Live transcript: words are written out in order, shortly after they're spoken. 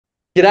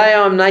G'day,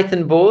 I'm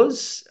Nathan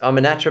Baws. I'm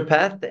a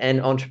naturopath and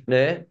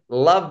entrepreneur.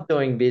 Love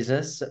doing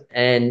business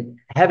and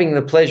having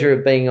the pleasure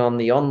of being on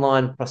the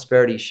online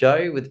prosperity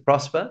show with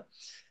Prosper.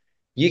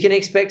 You can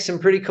expect some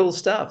pretty cool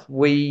stuff.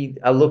 We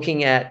are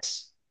looking at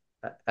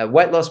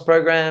weight loss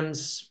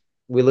programs.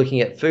 We're looking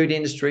at food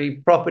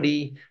industry,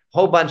 property, a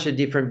whole bunch of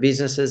different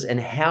businesses and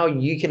how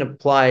you can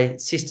apply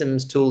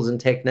systems, tools, and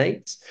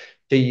techniques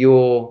to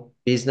your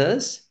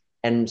business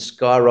and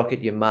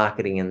skyrocket your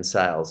marketing and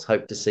sales.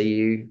 Hope to see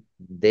you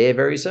there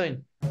very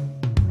soon.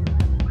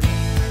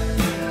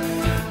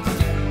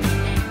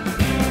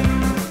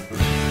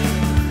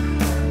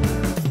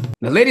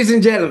 Now, ladies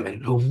and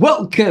gentlemen,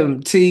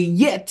 welcome to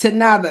yet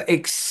another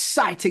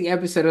exciting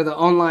episode of the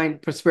Online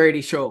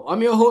Prosperity Show.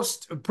 I'm your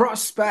host,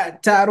 Prosper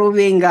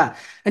Taruvinga,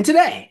 and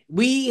today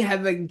we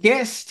have a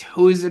guest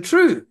who is a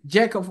true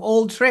jack of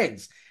all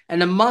trades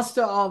and a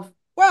master of,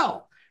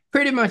 well,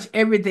 pretty much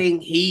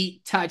everything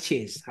he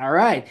touches. All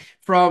right,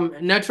 from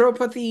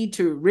naturopathy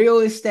to real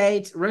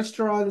estate,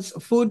 restaurants,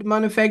 food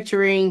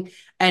manufacturing,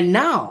 and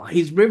now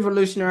he's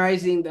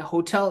revolutionizing the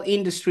hotel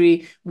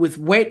industry with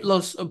weight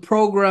loss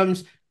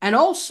programs and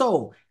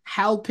also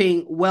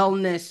helping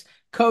wellness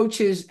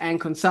coaches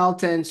and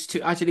consultants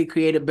to actually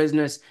create a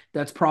business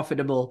that's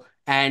profitable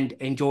and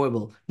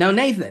enjoyable. Now,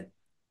 Nathan,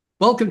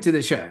 welcome to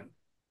the show.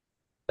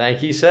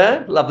 Thank you,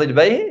 sir. Lovely to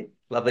be here.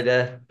 Lovely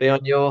to be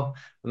on your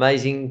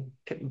amazing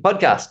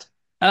podcast.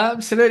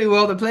 Absolutely.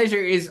 Well, the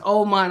pleasure is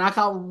all mine. I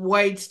can't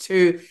wait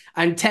to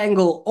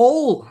untangle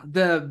all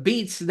the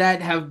beats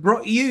that have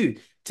brought you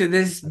to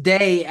this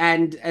day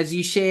and as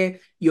you share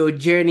your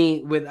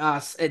journey with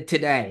us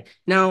today.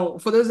 Now,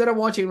 for those that are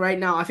watching right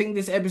now, I think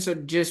this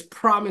episode just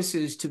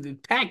promises to be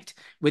packed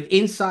with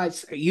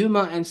insights,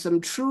 humor, and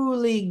some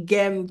truly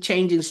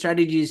game-changing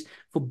strategies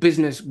for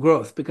business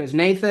growth because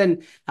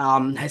Nathan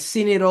has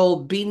seen it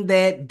all, been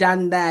there,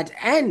 done that,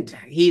 and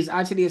he's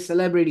actually a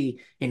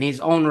celebrity in his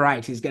own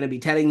right. He's going to be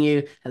telling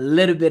you a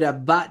little bit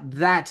about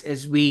that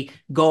as we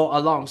go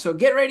along. So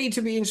get ready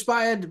to be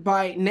inspired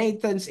by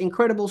Nathan's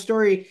incredible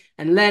story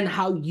and learn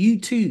how you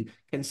too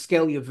can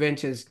scale your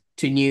ventures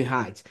to new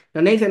heights.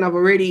 Now, Nathan, I've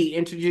already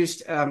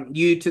introduced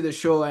you to the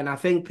show, and I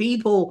think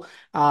people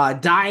are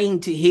dying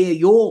to hear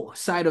your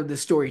side of the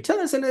story. Tell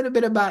us a little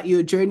bit about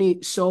your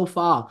journey so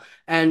far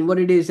and what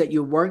it is that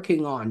you're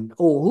working on,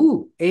 or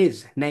who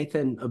is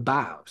Nathan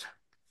about?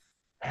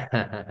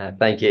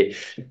 Thank you.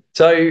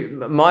 So,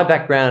 my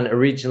background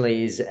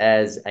originally is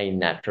as a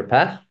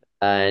naturopath,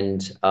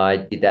 and I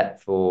did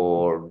that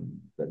for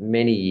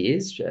many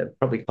years,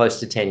 probably close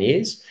to 10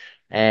 years.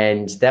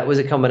 And that was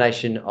a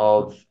combination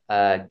of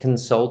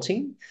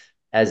consulting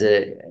as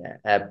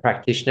a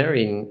practitioner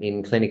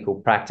in clinical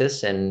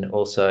practice, and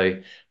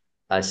also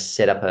I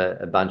set up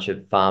a bunch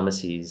of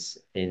pharmacies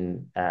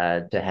to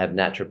have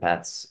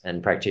naturopaths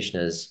and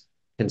practitioners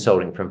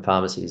consulting from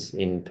pharmacies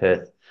in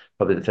Perth,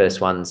 probably the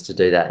first ones to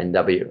do that in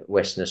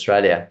Western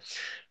Australia.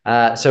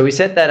 So we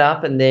set that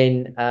up, and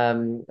then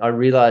I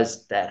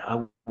realized that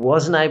I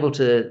wasn't able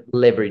to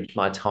leverage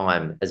my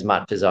time as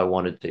much as I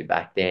wanted to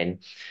back then.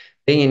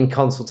 Being in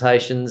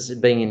consultations,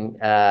 being in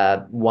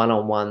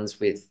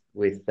one-on-ones with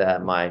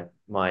my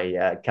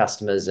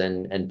customers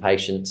and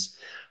patients,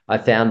 I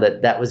found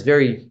that that was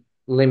very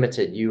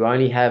limited. You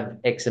only have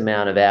X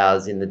amount of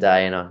hours in the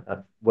day, and I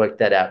worked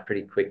that out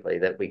pretty quickly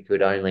that we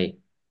could only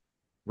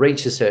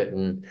reach a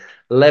certain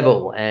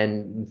level.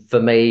 And for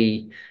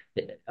me,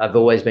 I've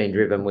always been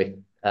driven with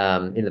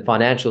in the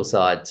financial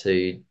side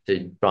to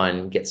try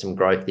and get some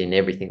growth in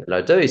everything that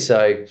I do.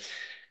 So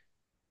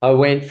I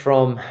went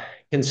from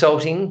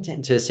consulting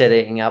to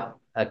setting up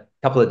a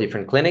couple of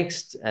different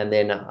clinics, and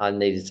then I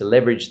needed to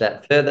leverage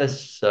that further.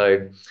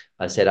 So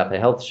I set up a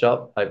health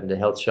shop, opened a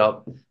health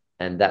shop,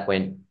 and that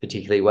went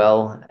particularly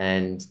well.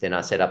 And then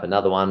I set up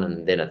another one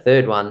and then a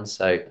third one.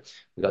 So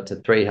we got to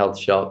 3 health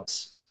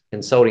shops,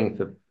 consulting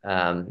for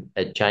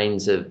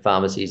chains of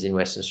pharmacies in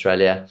Western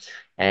Australia,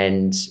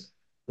 and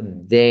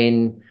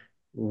then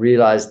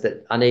realized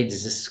that I needed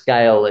to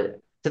scale it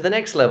to the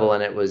next level,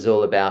 and it was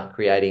all about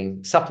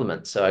creating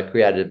supplements. So I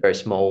created a very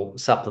small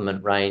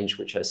supplement range,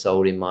 which I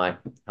sold in my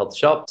health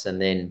shops,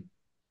 and then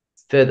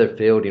further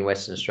afield in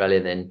Western Australia,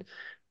 then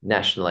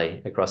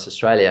nationally across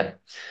Australia.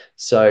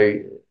 So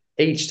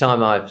each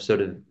time I've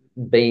sort of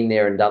been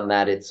there and done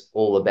that, it's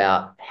all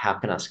about how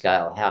can I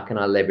scale? How can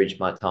I leverage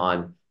my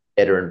time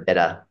better and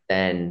better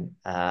than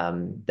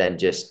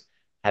just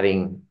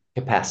having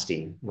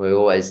capacity? We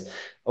always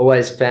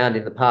found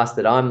in the past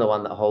that I'm the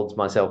one that holds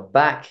myself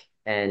back,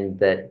 and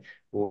that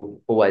we're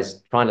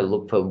always trying to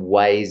look for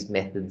ways,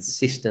 methods,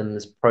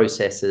 systems,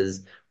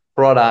 processes,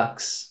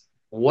 products,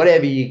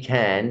 whatever you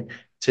can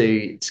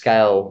to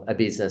scale a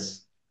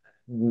business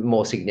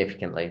more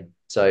significantly.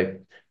 So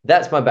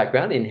that's my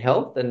background in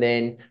health. And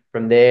then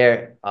from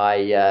there,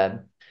 I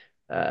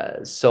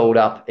sold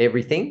up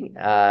everything.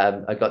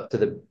 I got to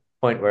the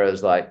point where I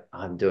was like,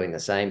 I'm doing the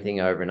same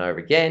thing over and over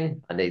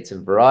again. I need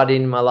some variety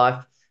in my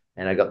life.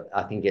 And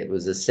I think it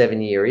was a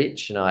 7-year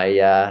itch, and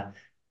I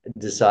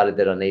decided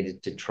that I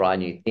needed to try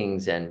new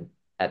things. And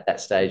at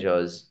that stage, I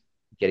was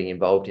getting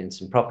involved in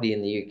some property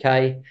in the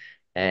UK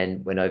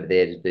and went over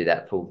there to do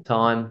that full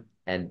time.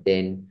 And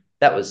then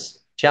that was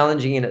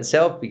challenging in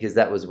itself because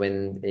that was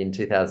when in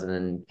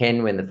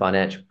 2010 when the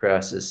financial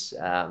crisis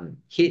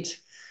hit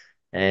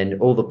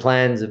and all the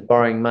plans of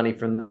borrowing money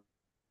from the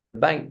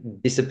bank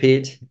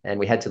disappeared and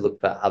we had to look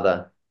for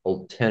other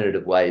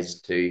alternative ways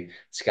to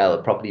scale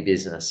a property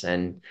business.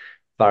 And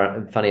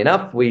funny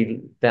enough, we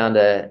found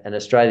an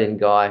Australian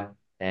guy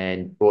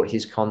and brought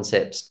his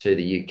concepts to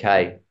the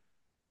UK,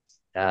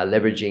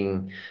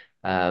 leveraging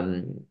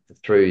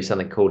through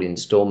something called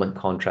installment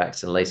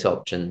contracts and lease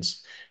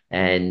options.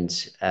 And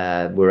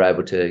we're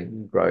able to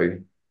grow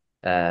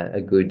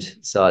a good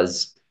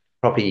size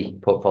property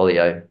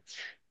portfolio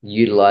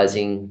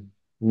utilizing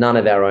none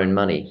of our own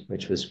money,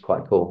 which was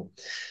quite cool.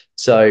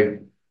 So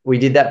we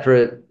did that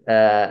for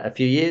a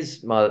few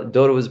years. My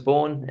daughter was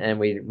born, and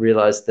we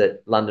realized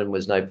that London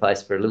was no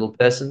place for a little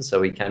person. So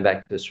we came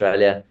back to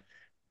Australia.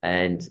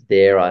 And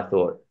there I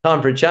thought,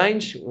 time for a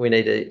change. We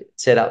need to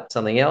set up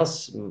something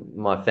else.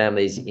 My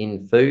family's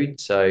in food.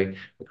 So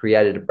we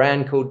created a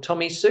brand called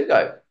Tommy's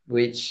Sugo,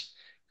 which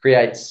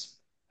creates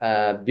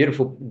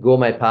beautiful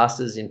gourmet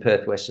pastas in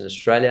Perth, Western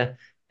Australia.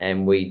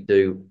 And we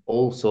do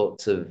all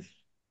sorts of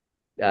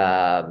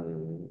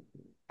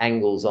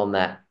angles on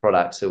that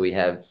product. So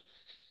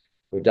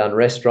we've done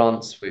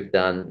restaurants, we've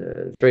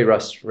done three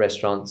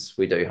restaurants,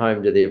 we do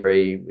home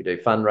delivery, we do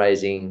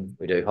fundraising,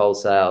 we do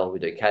wholesale, we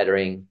do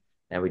catering,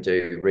 and we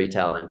do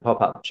retail and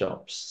pop-up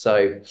shops.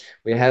 So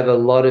we have a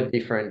lot of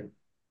different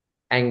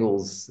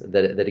angles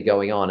that are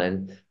going on.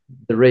 And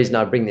the reason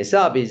I bring this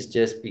up is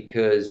just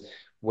because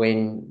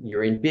when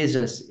you're in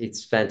business,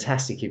 it's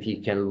fantastic if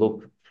you can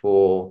look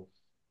for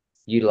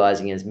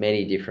utilizing as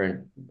many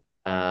different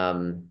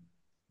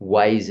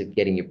ways of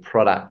getting your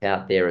product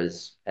out there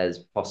as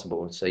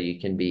possible, so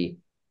you can be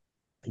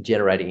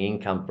generating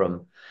income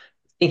from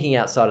thinking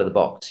outside of the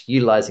box,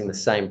 utilizing the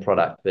same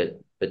product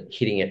but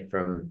hitting it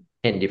from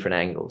 10 different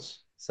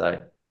angles.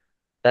 So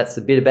that's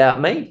a bit about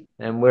me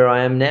and where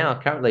I am now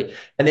currently.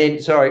 And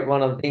then, sorry,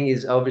 one other thing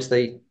is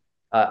obviously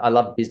I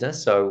love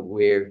business, so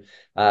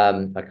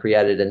I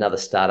created another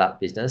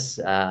startup business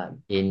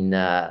in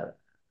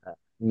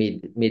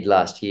mid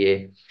last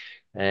year.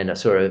 And I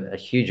saw a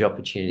huge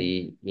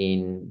opportunity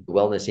in the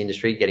wellness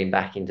industry, getting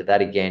back into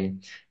that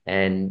again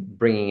and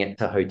bringing it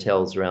to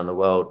hotels around the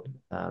world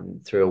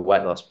through a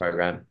weight loss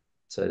program.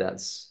 So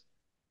that's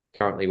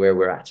currently where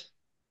we're at,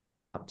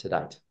 up to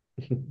date.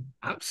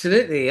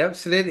 Absolutely,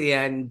 absolutely.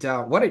 And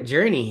what a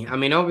journey. I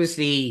mean,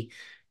 obviously,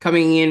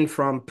 coming in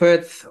from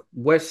Perth,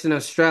 Western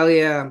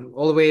Australia,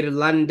 all the way to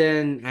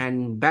London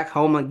and back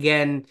home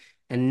again.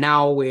 And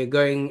now we're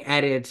going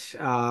at it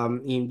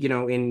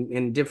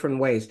in different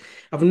ways.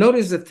 I've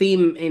noticed a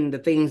theme in the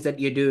things that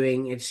you're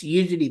doing. It's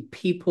usually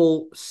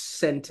people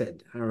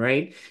centered, all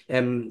right?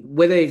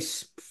 Whether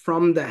it's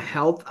from the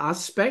health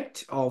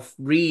aspect of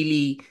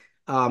really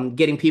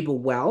getting people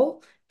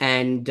well,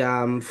 and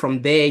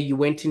from there, you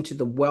went into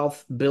the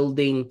wealth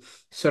building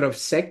sort of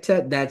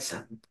sector that's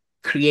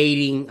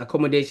creating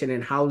accommodation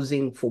and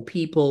housing for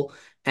people.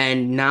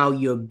 And now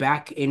you're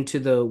back into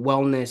the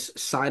wellness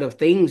side of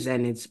things,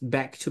 and it's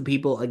back to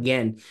people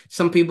again.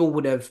 Some people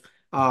would have,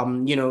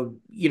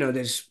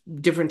 there's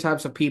different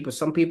types of people.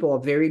 Some people are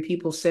very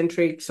people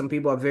centric, some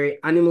people are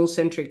very animal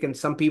centric, and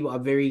some people are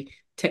very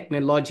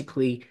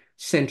technologically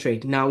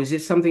centric. Now, is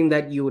it something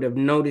that you would have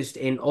noticed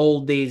in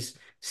all these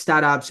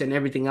startups and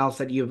everything else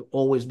that you've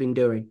always been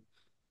doing?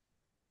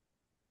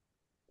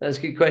 That's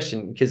a good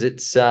question because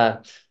it's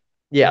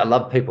yeah, I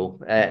love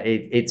people.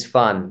 It's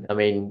fun. I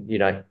mean,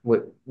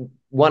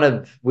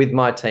 with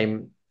my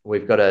team,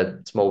 we've got a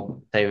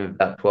small team of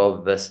about 12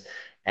 of us,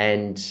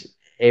 and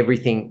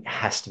everything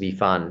has to be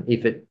fun.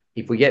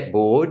 If we get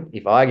bored,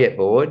 if I get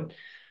bored,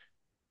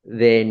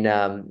 then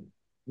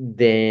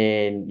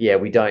yeah,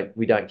 we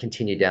don't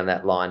continue down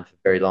that line for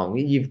very long.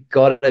 You've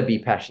got to be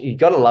passionate. You've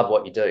got to love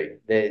what you do.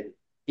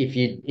 If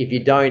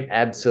you don't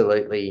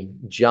absolutely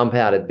jump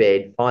out of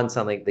bed, find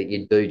something that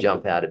you do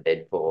jump out of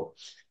bed for,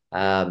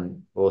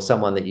 or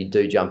someone that you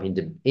do jump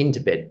into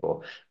bed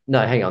for.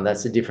 No, hang on,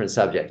 that's a different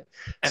subject.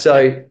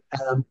 So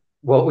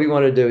what we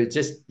want to do is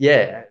just,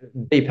 yeah,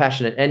 be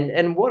passionate.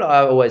 And what I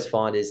always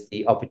find is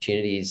the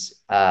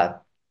opportunities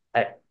are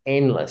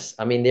endless.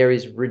 I mean, there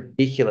is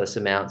ridiculous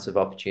amounts of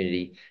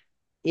opportunity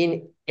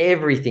in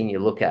everything you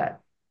look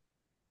at.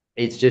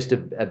 It's just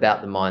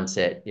about the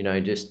mindset,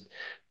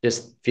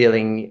 just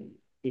feeling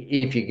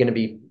if you're going to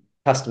be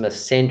customer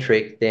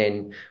centric,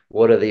 then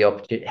what are the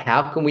opportunities?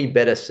 How can we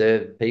better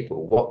serve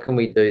people? What can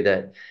we do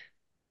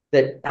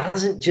that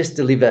doesn't just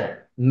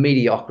deliver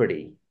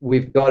mediocrity?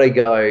 We've got to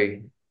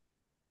go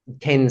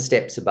 10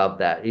 steps above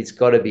that. It's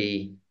got to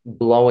be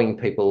blowing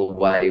people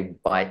away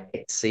by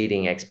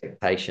exceeding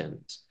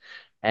expectations.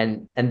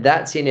 And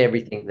that's in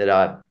everything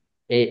that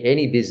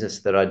any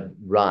business that I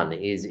run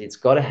is it's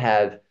got to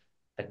have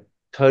a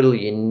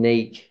totally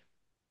unique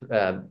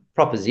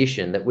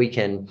proposition that we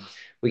can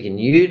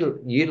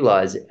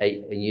utilize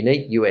a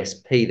unique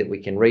USP that we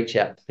can reach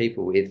out to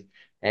people with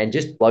and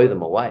just blow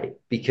them away,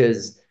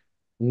 because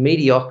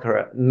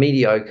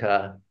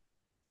mediocre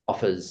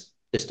offers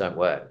just don't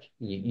work.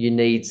 You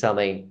need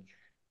something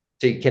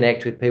to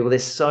connect with people.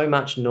 There's so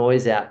much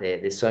noise out there.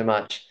 There's so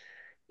much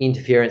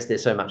interference.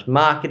 There's so much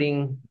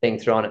marketing being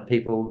thrown at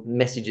people,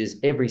 messages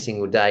every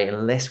single day.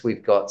 Unless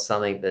we've got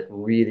something that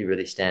really,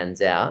 really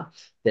stands out,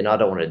 then I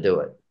don't want to do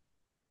it.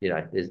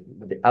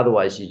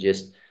 Otherwise you're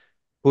just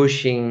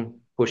pushing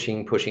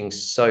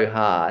so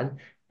hard,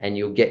 and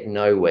you'll get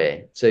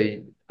nowhere.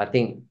 So I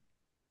think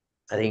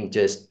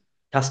just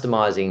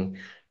customizing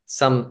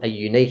a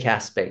unique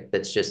aspect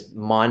that's just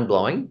mind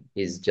blowing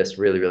is just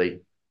really,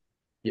 really,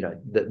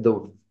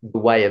 the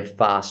way of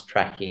fast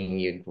tracking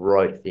your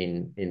growth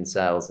in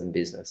sales and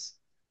business.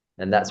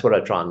 And that's what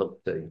I try and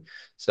look to.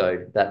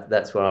 So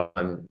that's what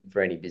I'm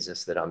for any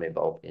business that I'm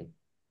involved in.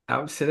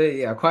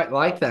 Absolutely. I quite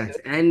like that.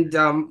 And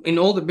in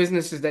all the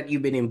businesses that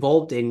you've been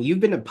involved in, you've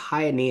been a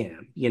pioneer.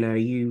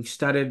 You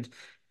started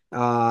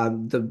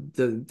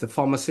the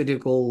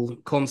pharmaceutical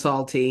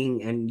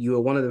consulting, and you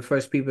were one of the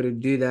first people to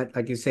do that,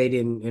 like you said,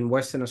 in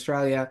Western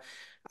Australia.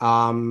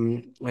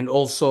 And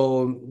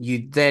also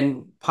you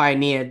then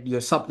pioneered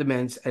your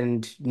supplements,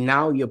 and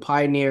now you're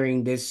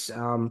pioneering this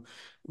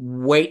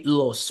weight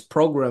loss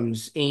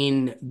programs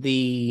in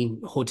the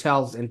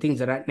hotels and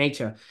things of that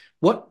nature.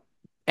 What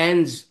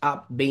ends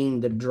up being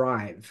the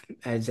drive,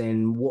 as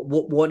in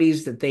what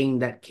is the thing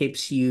that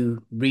keeps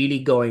you really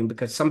going?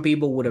 Because some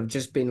people would have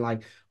just been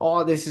like,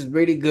 oh, this is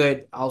really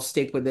good, I'll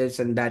stick with this,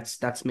 and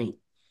that's me.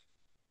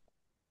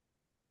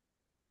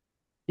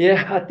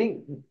 Yeah, I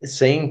think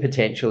seeing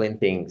potential in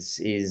things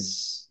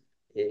is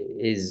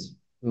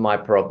my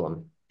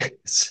problem.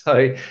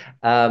 So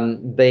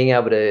being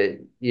able to,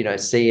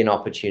 see an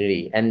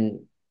opportunity,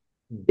 and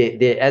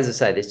as I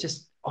say, there's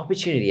just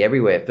opportunity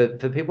everywhere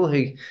for people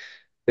who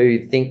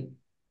think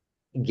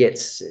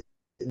gets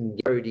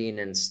goad in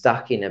and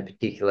stuck in a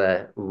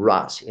particular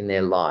rut in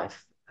their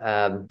life.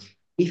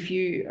 If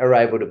you are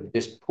able to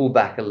just pull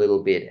back a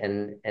little bit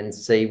and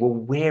see, well,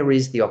 where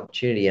is the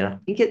opportunity? And I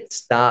think it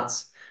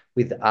starts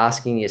with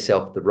asking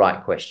yourself the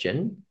right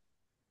question.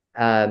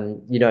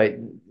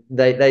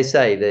 They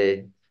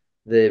say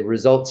the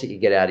results that you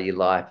get out of your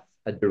life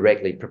are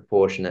directly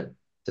proportionate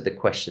to the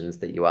questions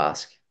that you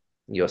ask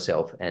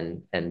yourself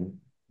and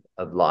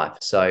of life.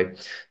 So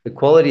the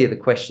quality of the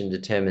question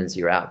determines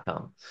your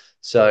outcome.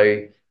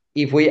 So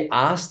if we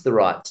ask the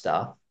right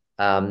stuff,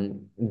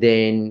 then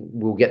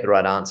we'll get the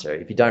right answer.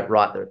 If you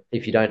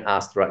don't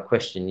ask the right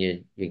question, you're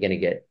going to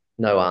get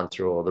no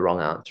answer, or the wrong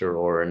answer,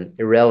 or an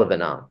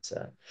irrelevant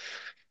answer.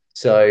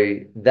 So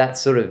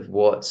that's sort of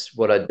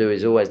what I do,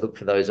 is always look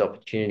for those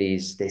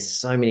opportunities. There's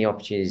so many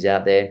opportunities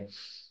out there.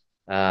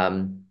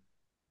 Um,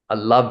 I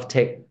love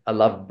tech. I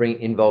love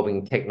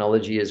involving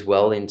technology as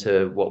well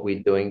into what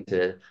we're doing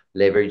to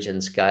leverage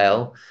and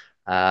scale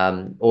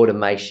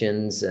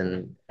automations,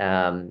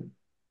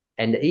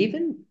 and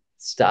even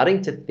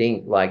starting to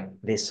think, like,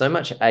 there's so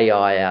much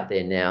AI out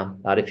there now.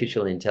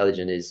 Artificial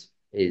intelligence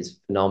is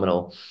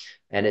phenomenal,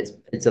 and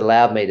it's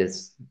allowed me to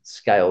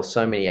scale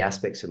so many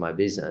aspects of my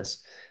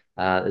business.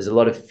 There's a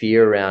lot of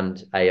fear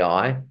around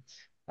AI,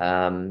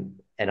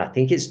 and I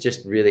think it's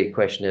just really a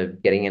question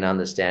of getting an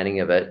understanding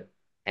of it,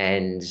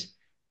 and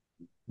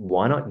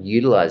why not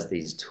utilize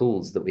these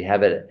tools that we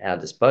have at our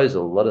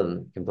disposal, a lot of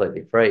them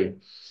completely free.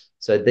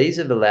 So these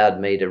have allowed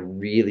me to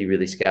really,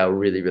 really scale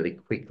really, really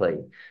quickly.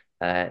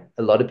 A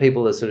lot of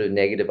people are sort of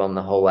negative on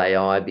the whole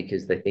AI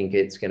because they think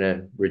it's going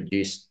to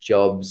reduce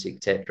jobs,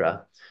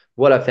 etc.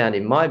 What I found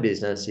in my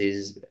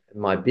businesses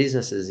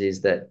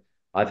is that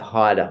I've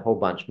hired a whole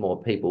bunch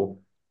more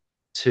people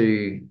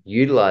to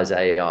utilize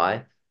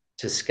AI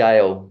to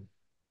scale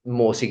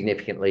more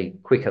significantly,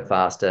 quicker,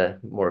 faster,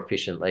 more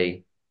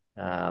efficiently,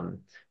 um,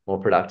 more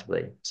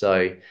productively.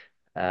 So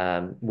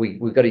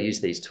we've got to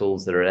use these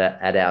tools that are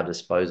at our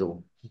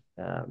disposal,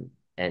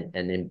 and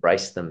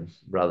embrace them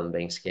rather than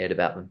being scared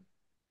about them.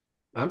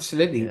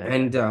 Absolutely.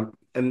 Yeah.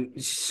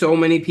 And so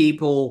many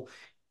people,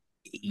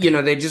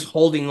 they're just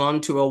holding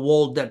on to a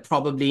world that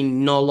probably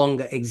no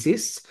longer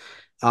exists.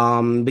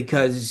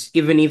 Because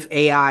even if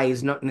AI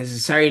is not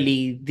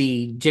necessarily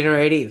the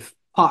generative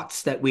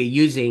parts that we're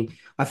using,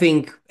 I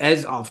think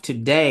as of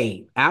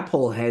today,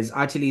 Apple has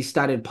actually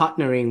started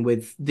partnering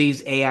with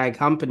these AI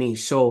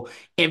companies. So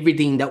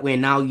everything that we're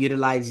now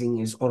utilizing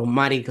is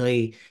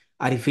automatically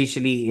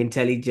artificially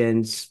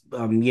intelligence,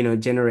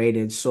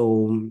 generated.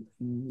 So,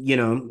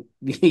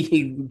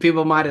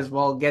 people might as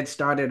well get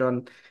started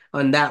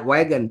on that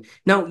wagon.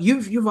 Now,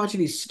 you've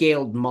actually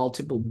scaled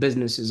multiple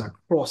businesses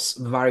across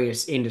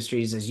various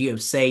industries, as you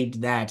have said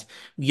that,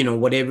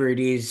 whatever it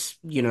is,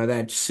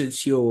 that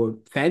suits your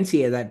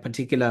fancy at that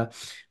particular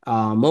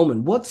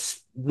moment.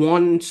 What's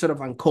one sort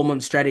of uncommon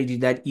strategy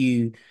that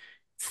you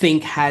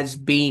think has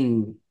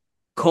been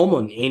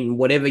common in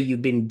whatever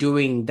you've been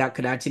doing that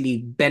could actually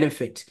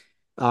benefit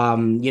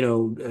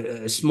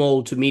a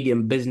small to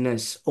medium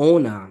business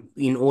owner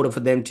in order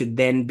for them to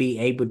then be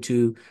able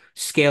to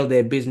scale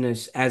their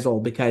business as well?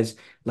 Because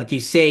like you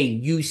say,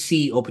 you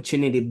see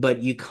opportunity,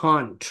 but you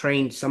can't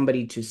train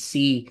somebody to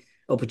see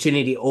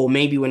opportunity, or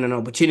maybe when an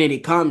opportunity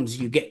comes,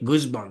 you get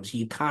goosebumps.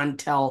 You can't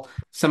tell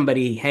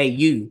somebody, hey,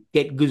 you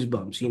get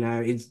goosebumps.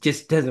 It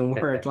just doesn't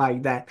work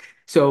like that.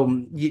 So,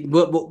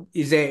 what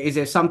is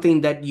there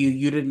something that you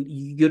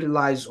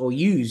utilize or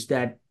use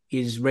that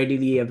is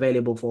readily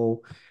available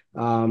for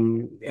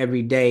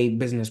everyday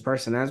business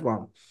person as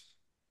well?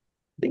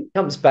 Think it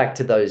comes back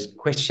to those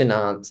question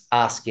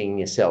asking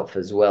yourself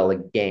as well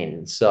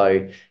again.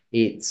 So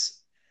it's,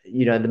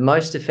 the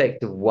most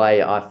effective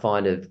way I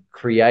find of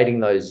creating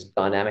those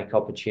dynamic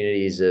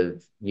opportunities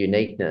of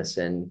uniqueness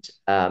and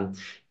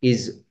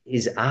is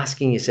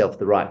asking yourself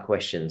the right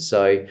questions.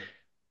 So,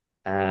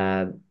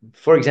 uh,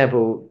 for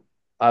example,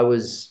 I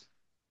was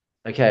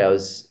okay. I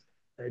was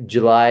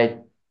July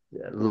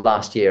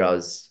last year. I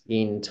was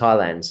in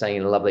Thailand, staying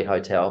in a lovely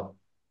hotel,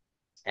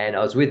 and I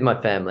was with my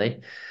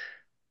family.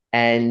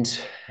 And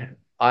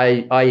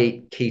I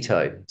eat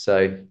keto.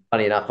 So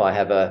funny enough, I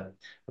have a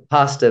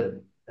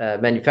pasta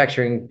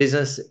manufacturing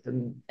business,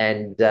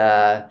 and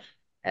I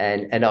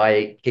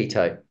eat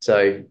keto.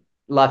 So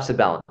life's a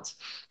balance.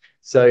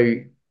 So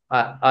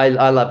I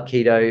love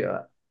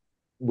keto.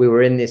 We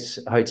were in this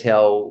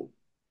hotel.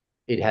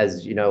 It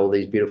has all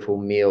these beautiful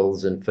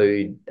meals and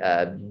food,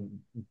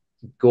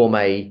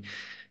 gourmet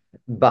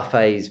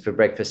buffets for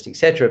breakfast,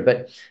 etc.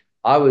 But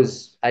I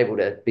was able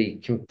to be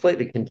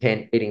completely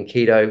content eating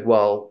keto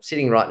while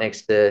sitting right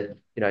next to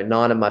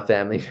nine of my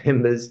family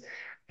members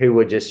who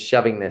were just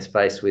shoving their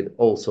face with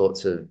all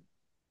sorts of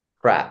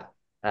crap.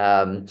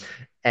 Um,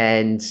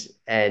 and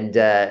and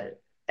uh,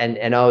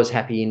 and I was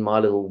happy in my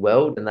little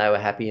world, and they were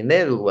happy in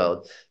their little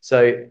world.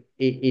 So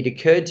it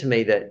occurred to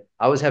me that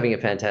I was having a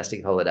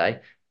fantastic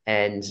holiday,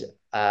 and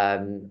I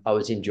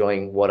was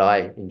enjoying what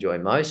I enjoy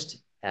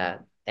most,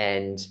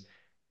 and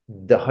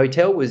the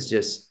hotel was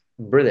just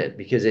brilliant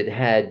because it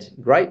had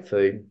great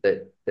food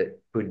that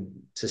could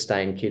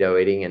sustain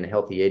keto eating and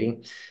healthy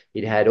eating.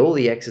 It had all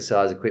the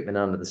exercise equipment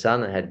under the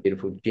sun. It had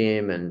beautiful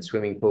gym and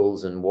swimming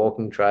pools and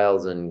walking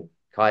trails and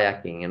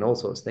kayaking and all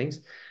sorts of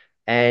things.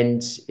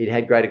 And it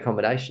had great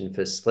accommodation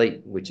for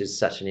sleep, which is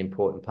such an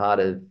important part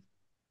of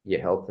your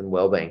health and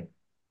well-being.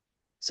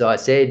 So I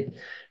said,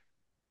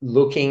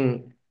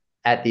 looking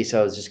at this,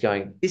 I was just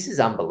going, this is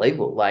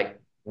unbelievable. Like,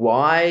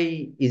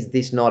 why is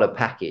this not a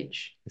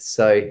package?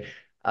 So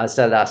I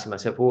started asking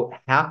myself, well,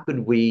 how could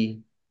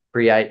we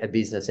create a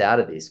business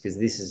out of this? Because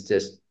this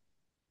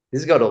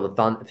has got all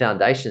the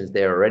foundations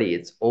there already.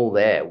 It's all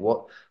there.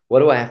 What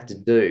do I have to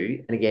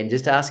do? And again,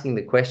 just asking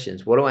the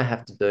questions, what do I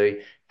have to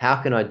do?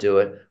 How can I do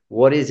it?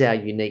 What is our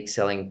unique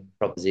selling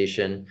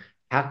proposition?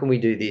 How can we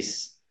do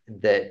this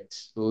that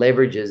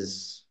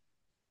leverages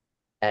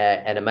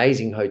an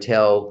amazing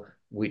hotel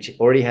which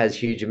already has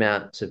huge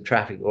amounts of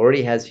traffic,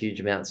 already has huge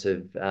amounts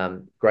of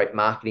great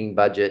marketing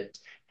budget?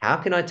 How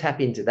can I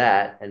tap into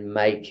that and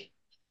make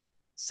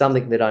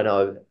something that I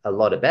know a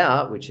lot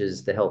about, which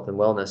is the health and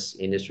wellness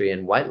industry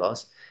and weight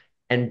loss,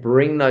 and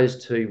bring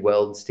those two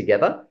worlds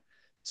together?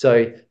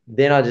 So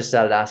then I just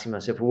started asking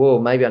myself, well,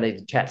 maybe I need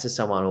to chat to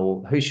someone,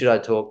 or who should I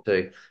talk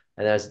to?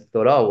 And I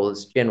thought, oh, well,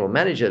 it's general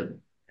manager.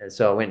 And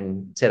so I went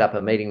and set up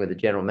a meeting with the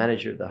general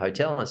manager of the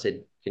hotel. And I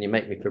said, can you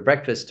meet me for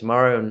breakfast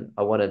tomorrow? And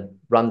I want to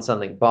run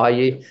something by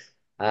you.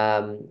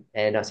 And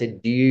I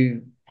said, do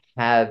you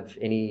have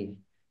anything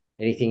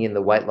in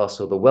the weight loss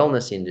or the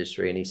wellness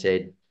industry? And he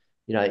said,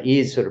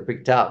 ears sort of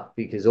pricked up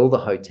because all the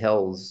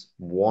hotels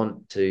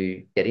want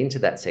to get into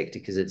that sector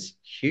because it's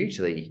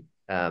hugely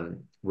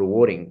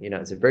rewarding.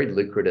 It's a very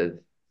lucrative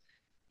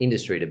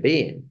industry to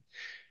be in.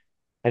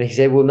 And he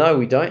said, well, no,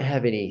 we don't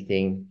have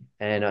anything.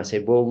 And I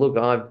said, well, look,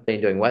 I've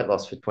been doing weight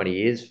loss for 20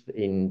 years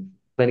in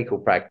clinical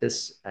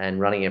practice and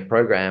running a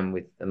program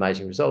with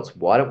amazing results.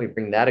 Why don't we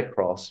bring that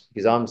across?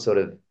 Because I'm sort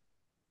of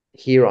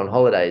here on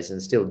holidays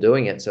and still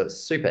doing it. So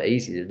it's super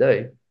easy to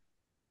do.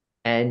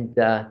 And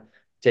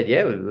said,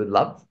 yeah, we would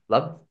love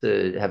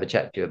to have a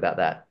chat to you about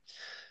that.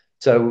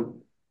 So,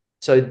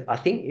 so I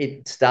think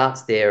it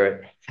starts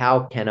there.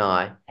 Who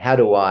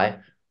do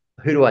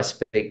I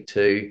speak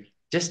to?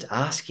 Just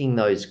asking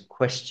those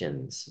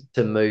questions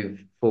to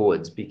move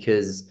forwards,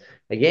 because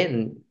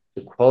again,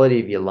 the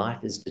quality of your life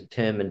is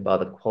determined by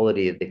the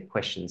quality of the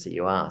questions that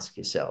you ask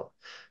yourself.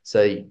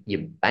 So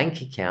your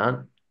bank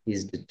account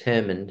is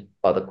determined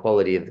by the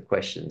quality of the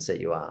questions that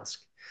you ask.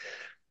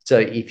 So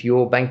if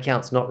your bank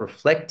account's not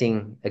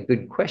reflecting a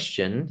good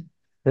question,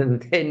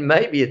 then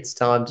maybe it's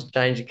time to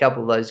change a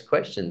couple of those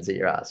questions that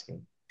you're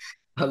asking.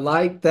 I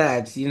like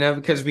that,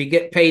 because we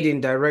get paid in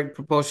direct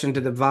proportion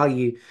to the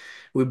value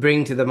we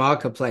bring to the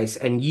marketplace.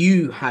 And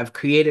you have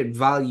created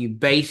value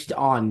based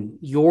on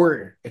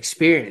your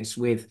experience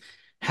with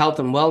health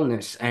and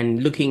wellness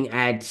and looking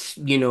at,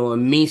 a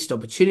missed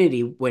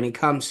opportunity when it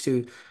comes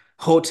to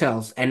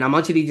hotels. And I'm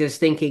actually just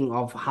thinking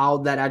of how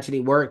that actually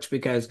works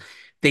because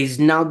there's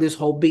now this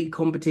whole big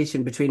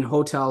competition between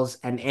hotels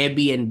and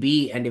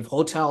Airbnb. And if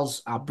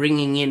hotels are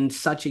bringing in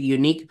such a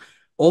unique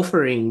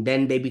offering,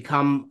 then they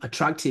become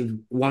attractive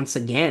once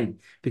again.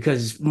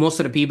 Because most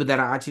of the people that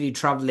are actually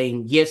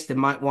traveling, yes, they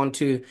might want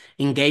to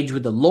engage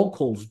with the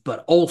locals,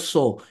 but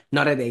also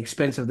not at the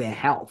expense of their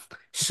health.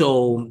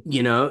 So,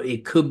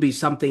 it could be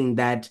something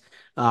that,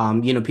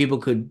 people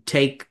could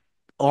take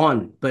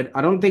on. But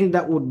I don't think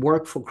that would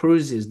work for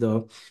cruises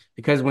though,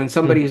 because when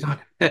somebody's on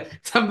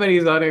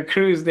somebody's on a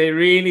cruise, they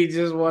really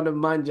just want to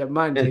manja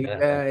manja.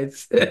 Yeah,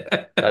 it's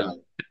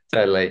Totally,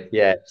 totally,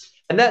 yeah.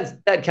 And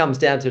that comes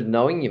down to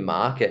knowing your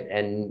market,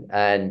 and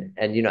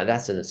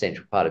that's an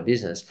essential part of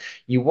business.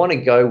 You want to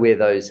go where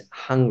those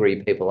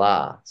hungry people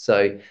are.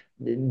 So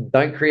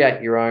don't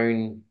create your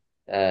own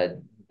uh,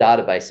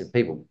 database of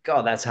people.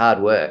 God, that's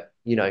hard work.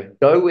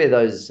 Go where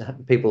those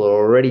people are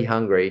already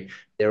hungry.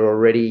 They're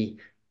already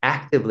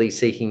actively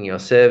seeking your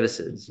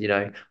services.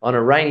 On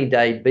a rainy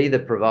day, be the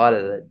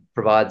provider that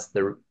provides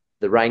the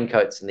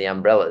raincoats and the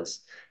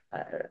umbrellas.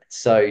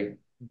 So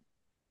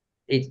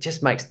it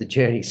just makes the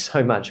journey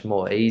so much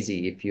more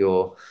easy if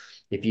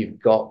you've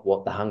got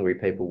what the hungry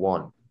people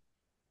want.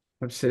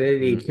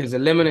 absolutely, Mm. because a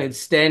limited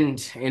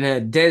stint in a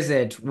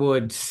desert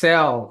would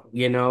sell,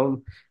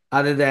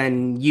 other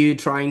than you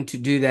trying to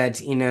do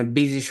that in a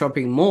busy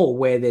shopping mall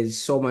where there's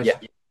so much Yeah,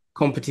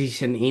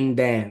 competition in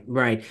there,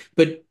 right?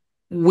 But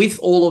with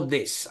all of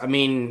this, I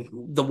mean,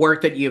 the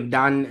work that you've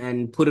done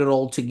and put it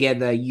all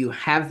together, you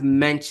have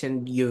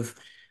mentioned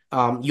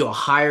you're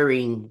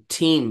hiring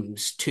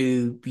teams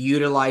to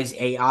utilize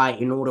AI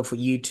in order for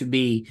you to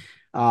be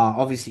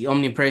obviously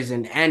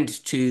omnipresent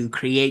and to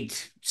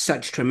create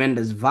such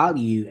tremendous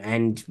value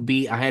and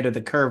be ahead of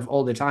the curve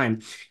all the time.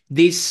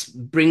 This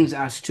brings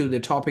us to the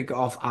topic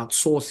of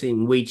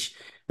outsourcing, which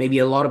maybe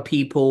a lot of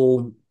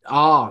people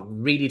are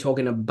really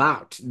talking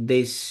about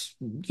this,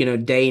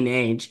 day and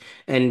age.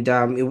 And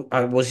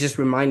I was just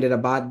reminded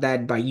about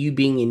that by you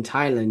being in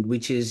Thailand,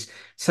 which is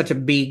such a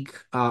big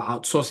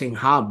outsourcing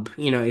hub,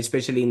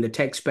 especially in the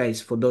tech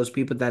space for those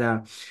people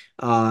that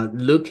are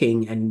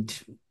looking. And,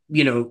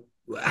 you know,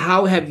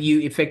 how have you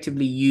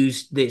effectively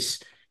used this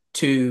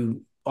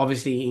to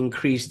obviously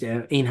increase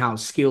the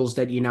in-house skills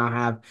that you now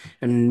have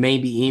and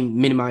maybe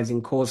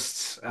minimizing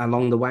costs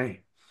along the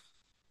way?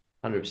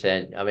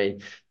 100%. I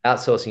mean,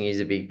 outsourcing is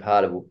a big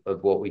part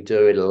of what we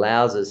do. It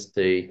allows us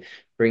to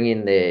bring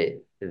in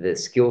the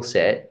skill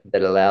set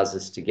that allows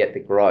us to get the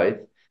growth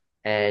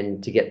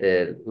and to get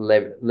the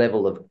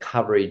level of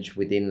coverage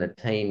within the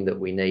team that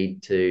we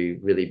need to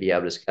really be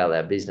able to scale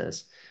our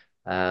business.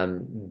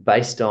 Um,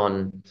 based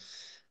on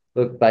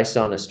based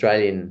on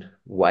Australian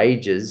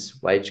wage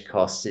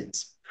costs,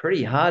 it's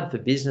pretty hard for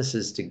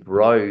businesses to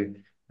grow,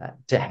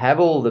 to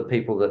have all the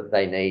people that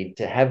they need,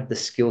 to have the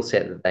skill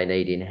set that they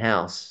need in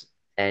house,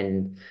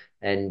 and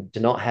to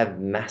not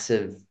have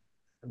massive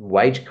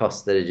wage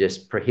costs that are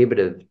just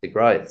prohibitive to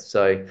growth.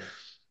 So,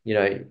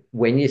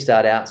 when you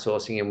start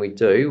outsourcing,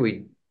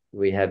 and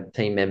we have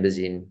team members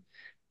in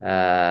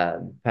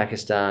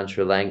Pakistan,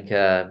 Sri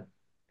Lanka,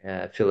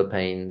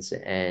 Philippines,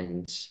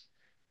 and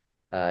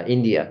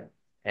India,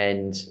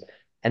 and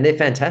they're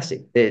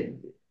fantastic.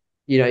 People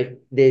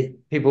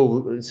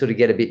sort of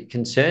get a bit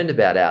concerned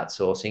about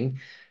outsourcing,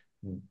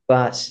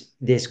 but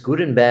there's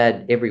good and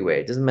bad everywhere.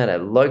 It doesn't matter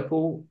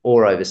local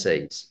or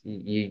overseas.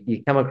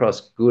 You come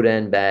across good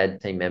and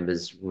bad team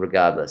members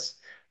regardless.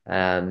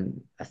 I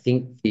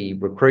think the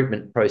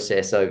recruitment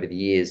process over the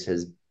years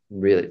has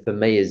really, for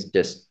me, has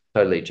just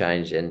totally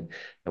changed, and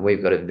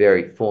we've got a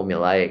very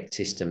formulaic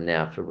system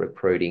now for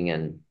recruiting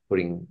and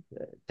putting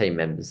team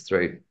members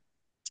through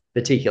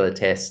particular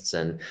tests,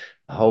 and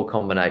a whole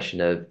combination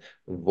of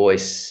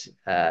voice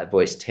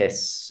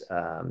tests,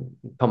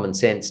 common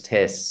sense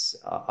tests,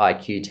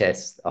 IQ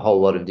tests, a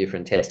whole lot of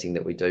different testing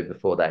that we do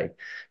before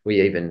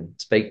we even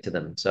speak to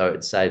them. So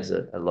it saves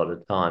a lot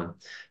of time.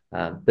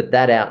 But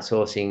that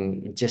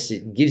outsourcing,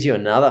 it gives you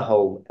another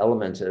whole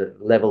element, a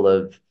level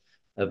of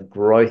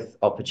growth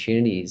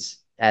opportunities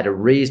at a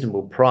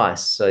reasonable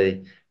price.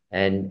 So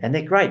and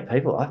they're great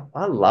people.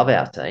 I love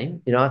our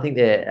team. I think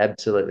they're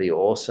absolutely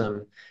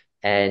awesome,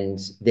 and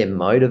they're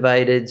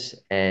motivated,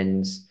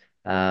 and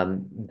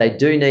they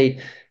do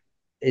need.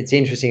 It's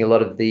interesting. A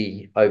lot of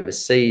the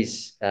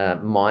overseas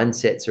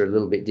mindsets are a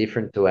little bit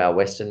different to our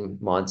Western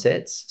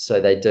mindsets,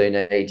 so they do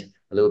need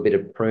a little bit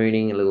of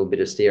pruning, a little bit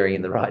of steering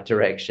in the right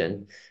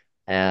direction.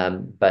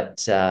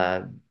 But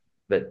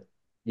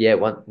yeah,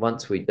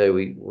 once we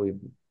do,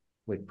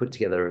 we put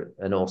together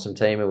an awesome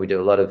team, and we do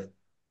a lot of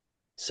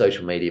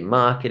social media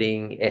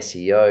marketing,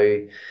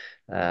 SEO,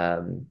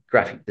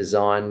 graphic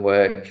design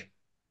work,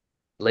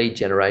 lead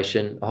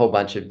generation, a whole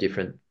bunch of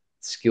different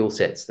skill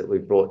sets that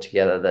we've brought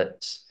together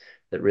that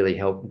really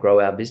help grow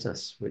our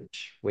business,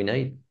 which we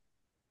need.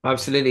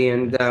 Absolutely.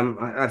 And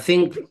I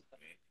think,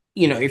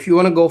 if you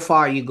want to go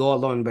far, you go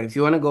alone. But if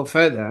you want to go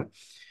further,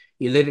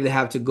 you literally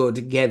have to go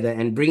together.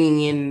 And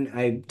bringing in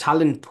a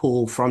talent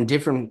pool from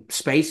different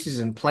spaces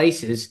and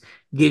places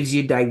gives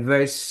you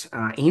diverse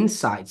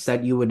insights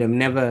that you would have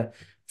never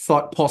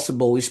thought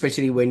possible,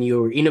 especially when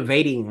you're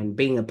innovating and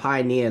being a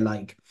pioneer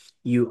like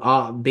you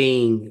are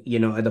being,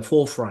 at the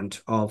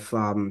forefront of,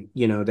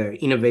 the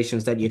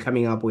innovations that you're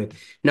coming up with.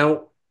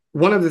 Now,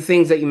 one of the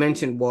things that you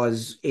mentioned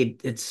was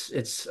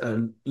it's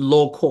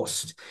low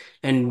cost,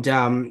 and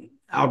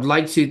I would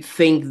like to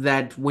think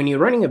that when you're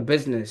running a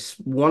business,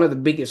 one of the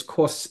biggest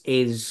costs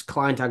is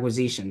client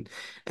acquisition.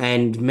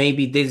 And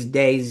maybe these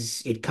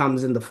days it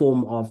comes in the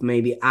form of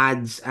maybe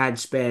ads, ad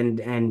spend,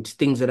 and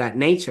things of that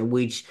nature,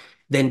 which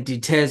then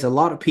deters a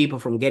lot of people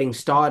from getting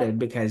started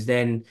because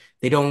then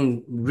they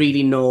don't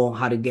really know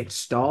how to get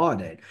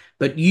started.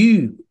 But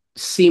you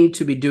seem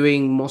to be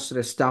doing most of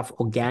the stuff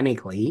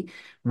organically,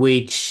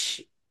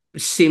 which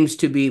seems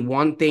to be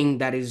one thing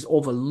that is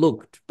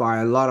overlooked by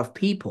a lot of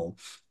people.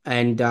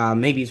 And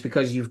maybe it's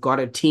because you've got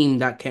a team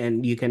that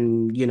you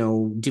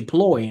can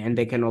deploy and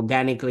they can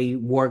organically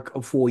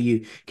work for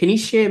you. Can you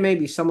share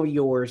maybe some of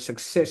your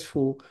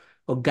successful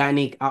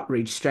organic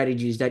outreach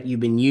strategies that you've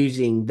been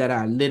using that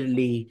are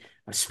literally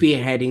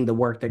spearheading the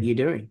work that you're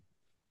doing?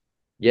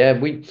 Yeah,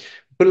 we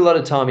put a lot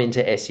of time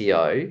into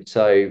SEO.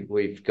 So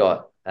we've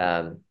got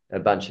a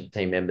bunch of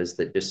team members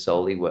that just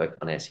solely work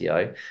on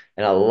SEO.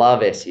 And I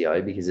love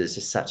SEO because it's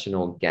just such an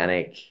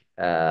organic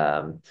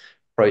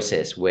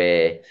process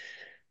where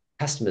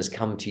customers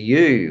come to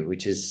you,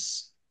 which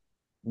is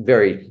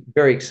very,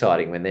 very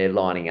exciting when they're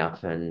lining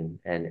up and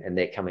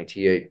they're coming to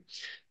you.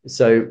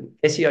 So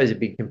SEO is a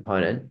big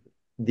component.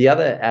 The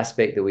other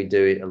aspect that we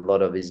do a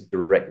lot of is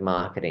direct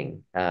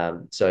marketing.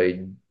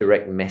 So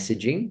direct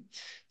messaging.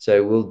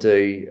 So we'll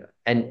do,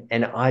 and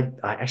I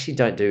actually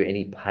don't do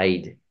any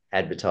paid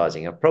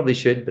advertising. I probably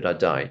should, but I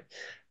don't.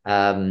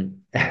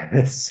 Um,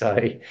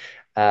 so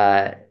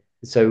uh,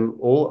 so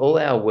all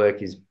our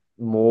work is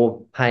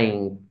more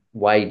paying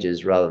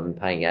wages rather than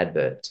paying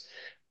adverts.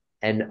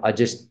 And I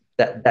just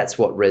that's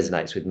what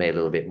resonates with me a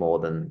little bit more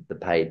than the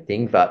paid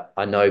thing. But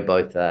I know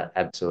both are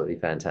absolutely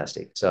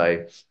fantastic.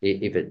 So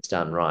if it's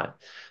done right,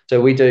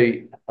 so we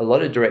do a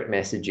lot of direct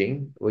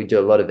messaging. We do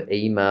a lot of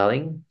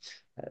emailing.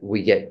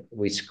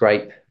 We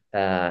scrape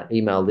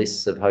email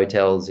lists of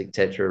hotels,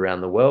 etc., around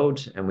the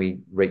world, and we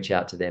reach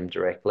out to them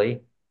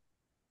directly.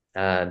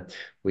 Um,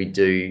 we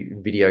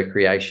do video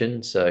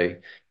creation, so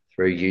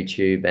through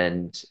YouTube,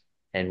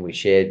 and we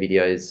share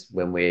videos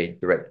when we're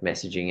direct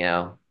messaging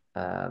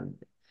um,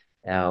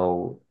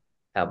 our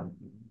our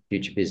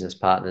future business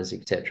partners,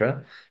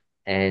 etc.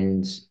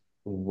 And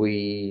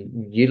we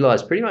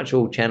utilize pretty much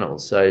all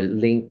channels, so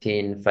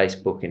LinkedIn,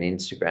 Facebook, and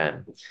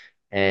Instagram.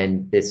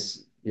 And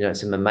there's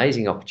some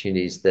amazing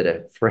opportunities that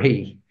are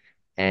free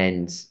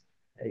and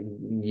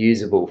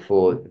usable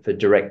for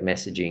direct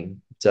messaging.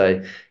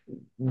 So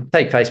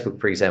take Facebook,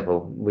 for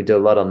example. We do a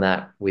lot on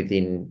that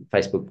within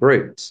Facebook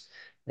groups.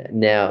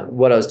 Now,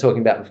 what I was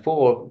talking about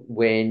before,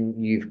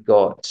 when you've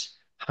got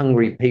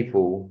hungry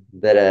people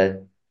that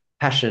are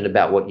passionate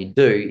about what you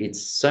do,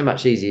 it's so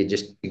much easier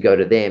just to go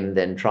to them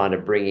than trying to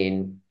bring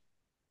in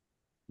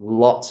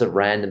lots of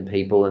random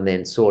people and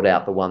then sort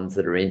out the ones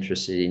that are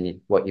interested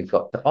in what you've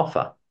got to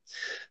offer.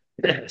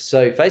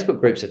 So Facebook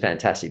groups are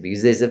fantastic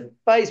because there's a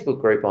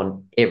Facebook group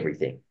on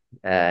everything.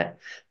 Uh,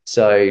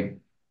 so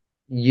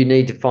you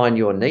need to find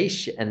your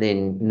niche and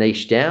then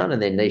niche down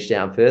and then niche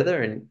down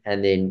further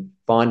and then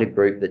find a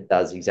group that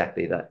does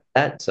exactly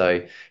that.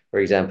 So, for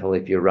example,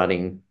 if you're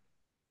running,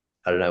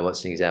 I don't know,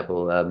 what's an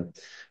example?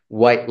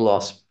 Weight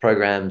loss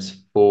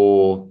programs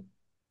for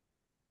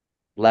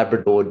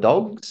Labrador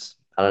dogs.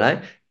 I don't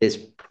know. There's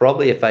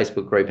probably a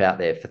Facebook group out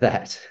there for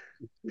that.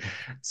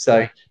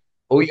 So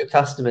all your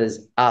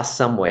customers are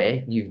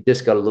somewhere. You've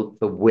just got to look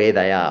for where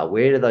they are.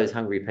 Where do those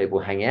hungry people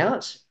hang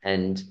out?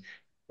 And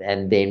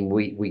then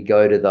we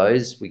go to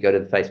those. We go to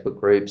the Facebook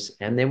groups,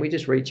 and then we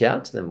just reach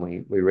out to them.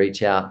 We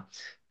reach out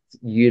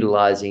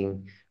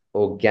utilizing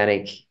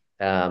organic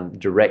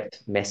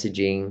direct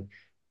messaging.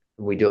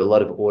 We do a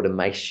lot of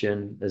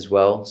automation as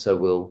well. So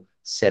we'll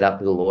set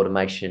up little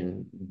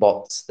automation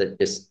bots that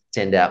just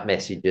send out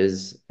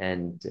messages,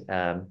 and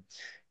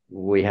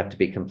we have to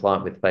be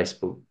compliant with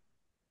Facebook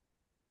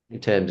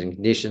terms and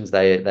conditions.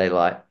 They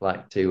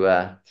like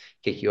to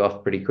kick you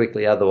off pretty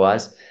quickly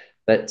otherwise.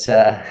 But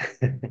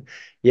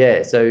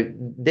yeah, so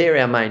they're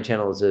our main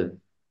channels of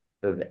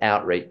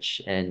outreach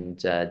and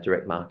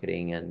direct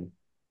marketing and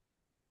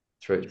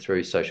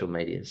through social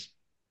medias.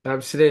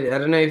 Absolutely. I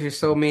don't know if you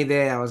saw me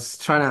there. I was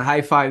trying to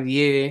high five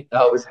you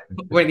Oh,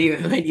 when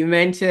you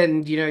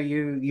mentioned,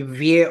 you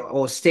veer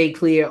or stay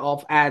clear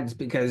of ads,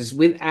 because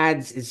with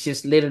ads, it's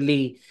just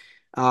literally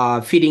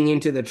feeding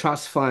into the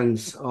trust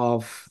funds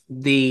of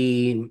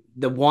the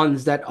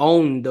ones that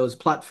own those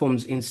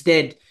platforms.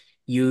 Instead,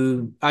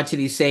 you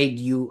actually said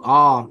you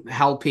are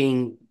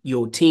helping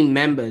your team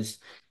members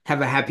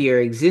have a happier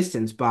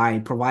existence by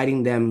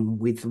providing them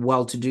with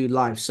well-to-do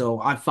life. So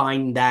I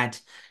find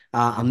that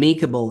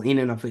amicable in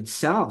and of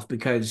itself,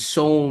 because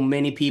so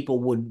many people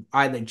would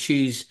either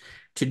choose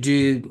to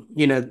do,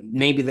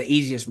 maybe the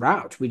easiest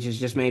route, which is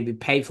just maybe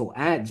pay for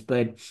ads.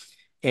 But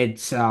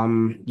it's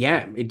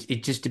yeah,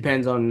 it just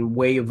depends on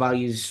where your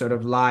values sort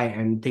of lie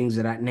and things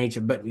of that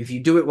nature. But if you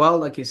do it well,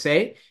 like you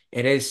say,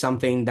 it is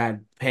something that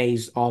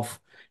pays off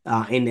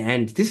in the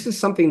end. This is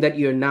something that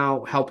you're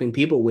now helping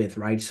people with,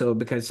 right? So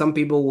because some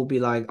people will be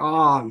like,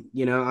 oh,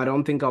 I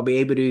don't think I'll be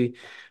able to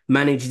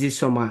manage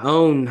this on my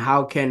own.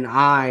 How can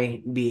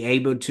I be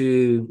able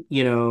to,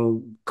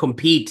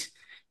 compete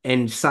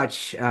in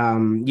such,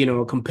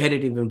 a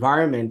competitive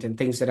environment and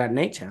things of that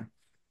nature?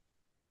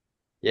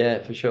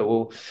 Yeah, for sure.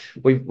 Well,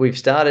 we've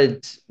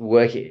started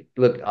working.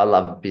 Look, I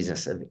love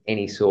business of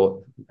any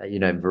sort,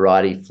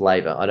 variety,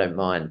 flavor. I don't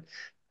mind,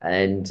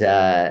 and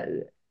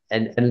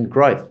and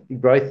growth,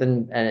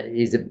 and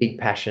is a big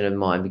passion of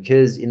mine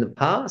because in the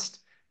past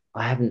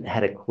I haven't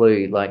had a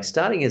clue. Like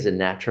starting as a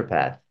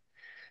naturopath,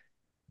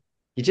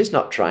 you're just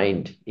not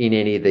trained in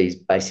any of these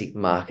basic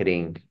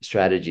marketing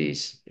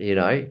strategies,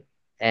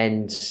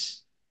 and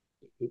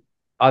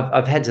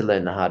I've had to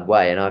learn the hard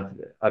way, and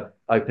I've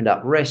opened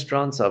up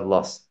restaurants. I've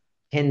lost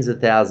tens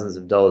of thousands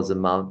of dollars a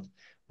month.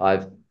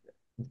 I've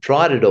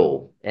tried it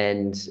all,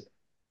 and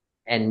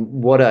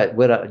what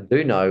I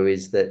do know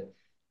is that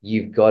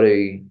you've got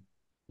to,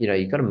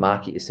 you've got to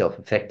market yourself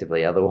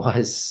effectively.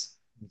 Otherwise,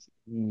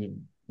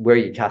 where are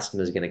your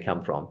customers going to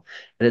come from?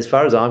 And as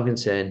far as I'm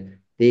concerned,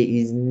 there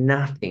is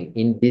nothing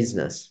in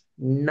business,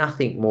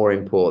 nothing more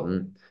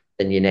important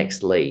than your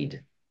next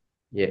lead.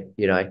 Yeah,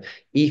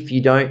 if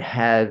you don't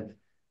have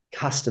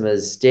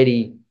customers,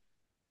 steady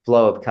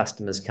flow of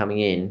customers coming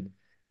in,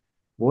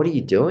 what are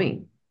you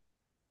doing?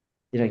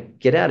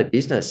 Get out of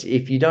business.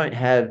 If you don't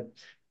have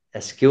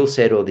a skill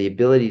set or the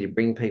ability to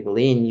bring people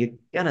in, you're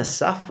going to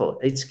suffer.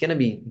 It's going to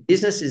be,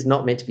 business is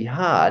not meant to be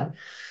hard,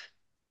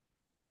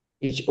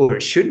 or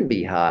it shouldn't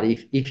be hard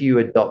if you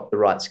adopt the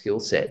right skill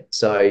set.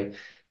 So,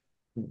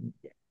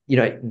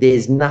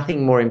 there's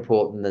nothing more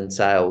important than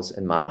sales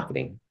and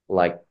marketing,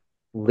 like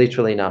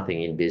literally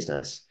nothing in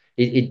business.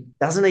 It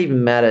doesn't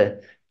even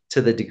matter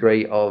to the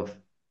degree of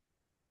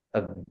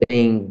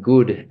being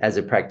good as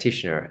a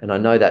practitioner. And I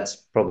know that's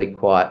probably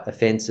quite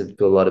offensive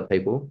to a lot of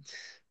people,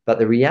 but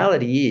the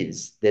reality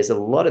is there's a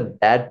lot of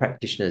bad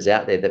practitioners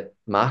out there that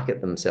market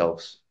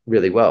themselves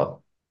really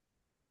well.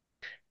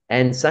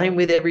 And same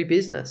with every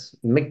business.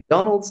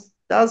 McDonald's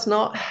does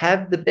not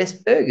have the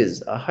best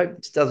burgers. I hope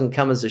this doesn't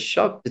come as a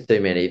shock to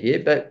too many of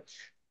you, but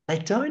they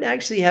don't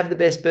actually have the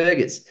best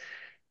burgers.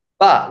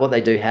 But what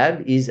they do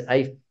have is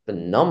a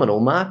phenomenal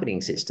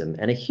marketing system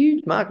and a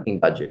huge marketing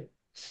budget.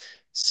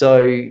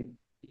 So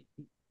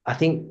I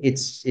think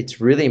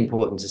it's really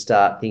important to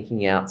start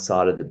thinking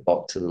outside of the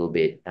box a little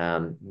bit,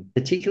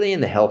 particularly in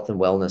the health and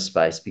wellness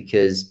space,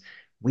 because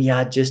we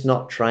are just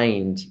not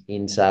trained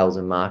in sales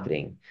and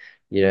marketing.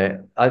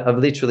 I've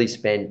literally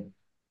spent,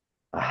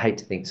 I hate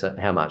to think so,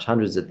 how much,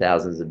 hundreds of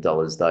thousands of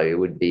dollars, though it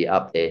would be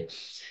up there,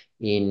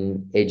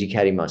 in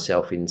educating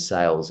myself in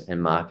sales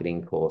and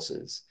marketing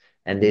courses.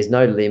 And there's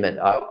no limit.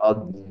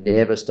 I'll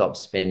never stop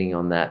spending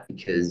on that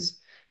because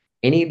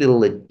any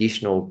little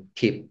additional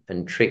tip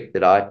and trick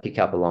that I pick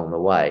up along the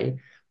way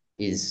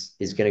is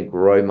going to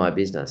grow my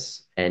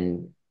business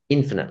and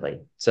infinitely.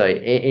 So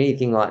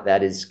anything like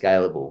that is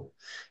scalable.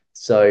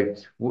 So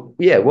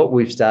yeah, what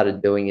we've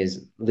started doing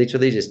is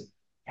literally just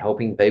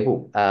helping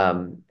people,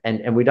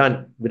 and we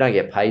don't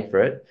get paid for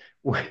it.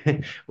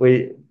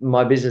 We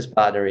my business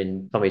partner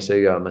in Tommy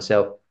Sugo and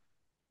myself,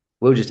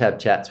 we'll just have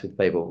chats with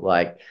people.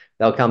 Like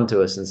they'll come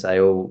to us and say,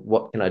 "Oh,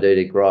 what can I do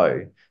to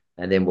grow?"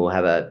 And then we'll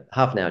have a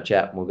half an hour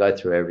chat and we'll go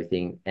through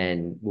everything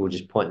and we'll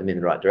just point them in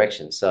the right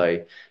direction.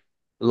 So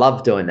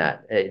love doing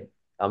that.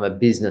 I'm a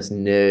business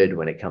nerd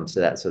when it comes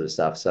to that sort of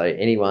stuff. So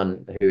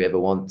anyone who ever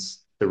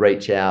wants to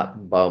reach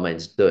out, by all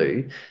means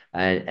do.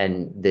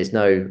 And there's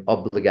no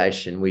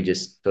obligation. We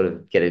just sort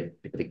of get a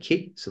bit of a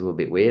kick. It's a little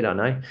bit weird, I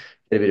know.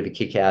 Get a bit of a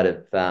kick out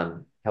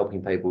of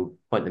helping people,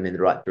 point them in the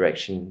right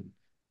direction,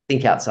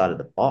 think outside of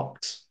the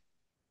box.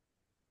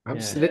 Yeah.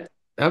 Absolutely,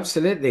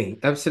 absolutely,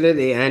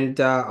 absolutely, and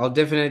I'll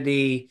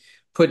definitely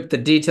put the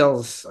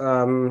details.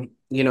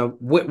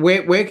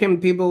 Where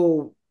can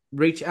people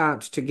reach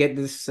out to get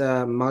this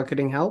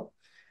marketing help?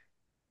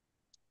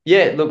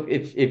 Yeah, look,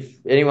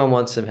 if anyone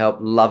wants some help,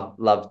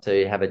 love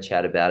to have a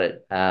chat about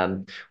it.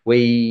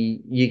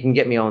 You can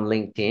get me on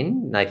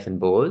LinkedIn, Nathan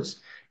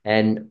Baws,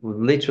 and we've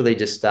literally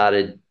just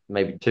started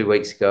maybe 2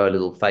 weeks ago a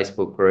little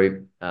Facebook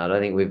group. I don't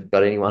think we've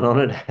got anyone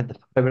on it at the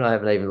moment. I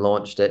haven't even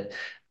launched it.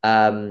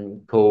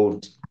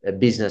 Called a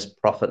Business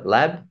Profit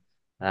Lab.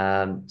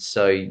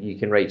 So you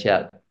can reach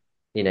out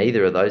in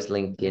either of those,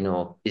 LinkedIn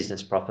or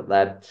Business Profit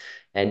Lab,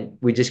 and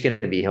we're just going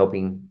to be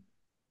helping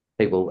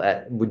people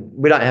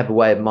we don't have a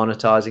way of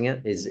monetizing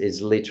it.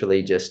 Is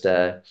literally just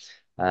a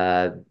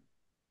kind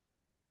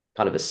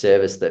of a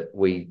service that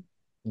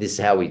this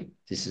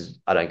is,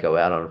 I don't go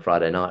out on a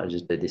Friday night. I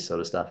just do this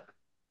sort of stuff.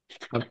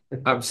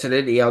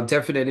 Absolutely. I'll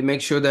definitely make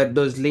sure that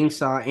those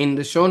links are in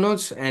the show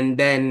notes and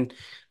then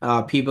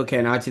people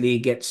can actually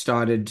get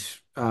started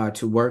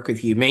to work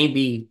with you.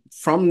 Maybe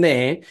from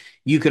there,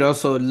 you could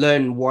also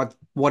learn what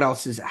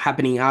else is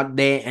happening out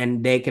there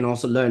and they can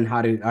also learn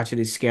how to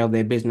actually scale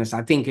their business.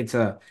 I think it's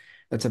a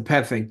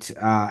perfect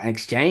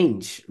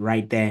exchange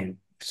right there.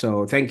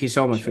 So thank you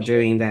so much for Sure.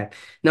 doing that.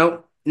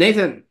 Now,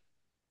 Nathan,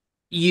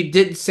 you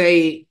did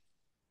say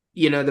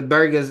the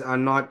burgers are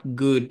not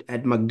good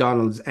at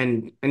McDonald's,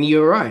 and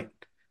you're right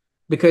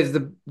because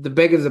the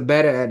burgers are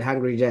better at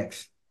Hungry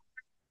Jack's.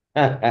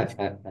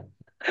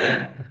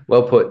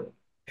 Well put.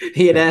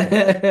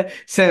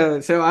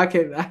 So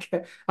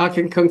I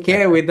can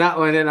concur with that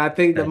one, and I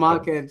think the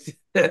market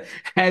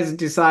has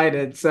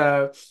decided.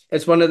 So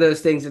it's one of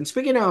those things. And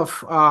speaking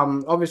of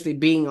obviously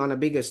being on a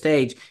bigger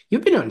stage,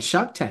 you've been on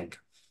Shark Tank.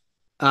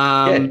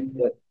 Yeah.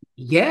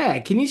 Yeah,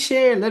 can you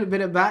share a little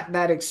bit about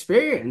that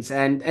experience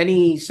and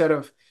any sort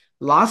of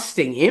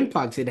lasting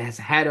impacts it has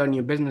had on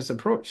your business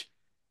approach?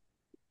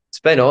 It's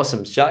been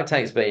awesome. Shark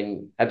Tank's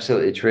been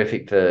absolutely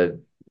terrific for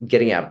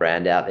getting our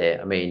brand out there.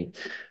 I mean,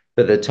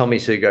 for the Tommy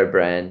Sugo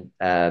brand,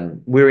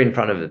 we're in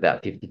front of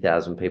about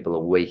 50,000 people a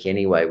week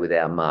anyway with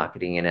our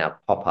marketing and our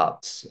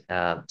pop-ups.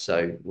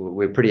 So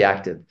we're pretty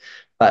active.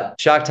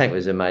 But Shark Tank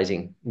was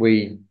amazing.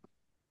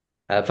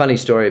 A funny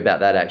story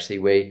about that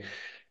actually.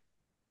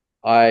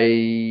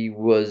 I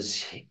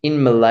was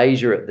in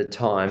Malaysia at the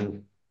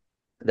time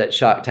that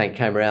Shark Tank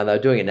came around. They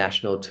were doing a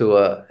national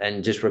tour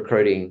and just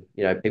recruiting,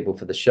 people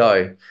for the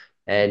show.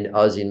 And I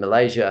was in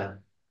Malaysia.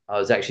 I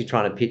was actually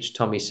trying to pitch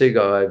Tommy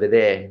Sugo over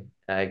there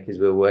because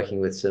we were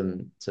working with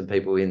some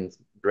people in the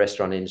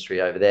restaurant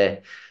industry over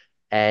there.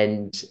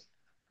 And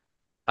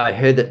I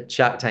heard that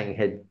Shark Tank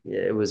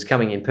it was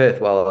coming in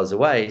Perth while I was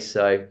away.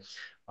 So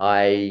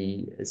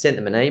I sent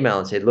them an email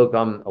and said, look,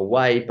 I'm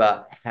away,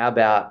 but how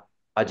about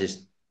I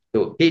just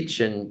do a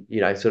pitch and,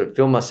 sort of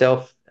film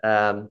myself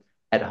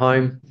at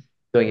home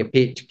doing a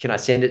pitch. Can I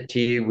send it to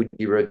you? Would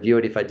you review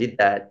it if I did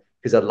that?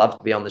 Because I'd love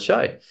to be on the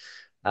show.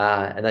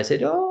 And they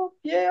said, oh,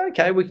 yeah,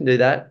 okay, we can do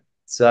that.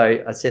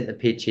 So I sent the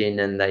pitch in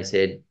and they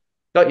said,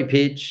 got your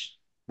pitch.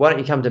 Why don't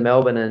you come to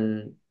Melbourne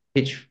and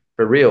pitch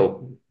for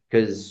real?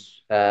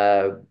 Because,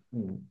 by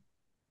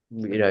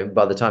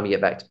the time you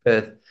get back to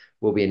Perth,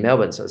 we'll be in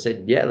Melbourne. So I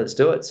said, yeah, let's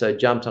do it. So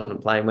jumped on a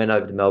plane, went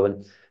over to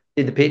Melbourne,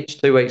 did the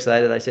pitch. 2 weeks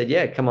later, they said,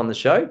 yeah, come on the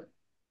show,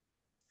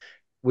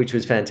 which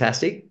was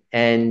fantastic.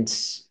 And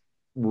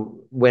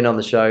went on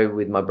the show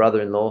with my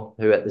brother-in-law,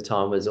 who at the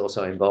time was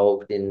also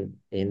involved in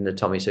the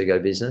Tommy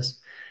Sugo business.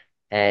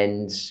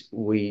 And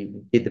we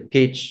did the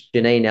pitch.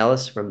 Janine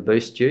Ellis from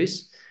Boost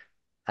Juice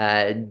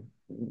uh,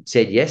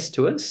 said yes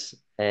to us.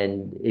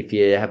 And if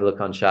you have a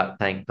look on Shark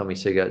Tank, Tommy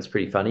Sugo, it's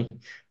pretty funny.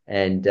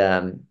 And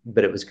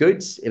but it was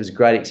good. It was a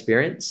great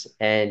experience.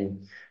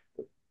 And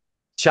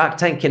Shark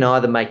Tank can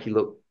either make you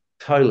look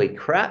totally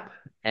crap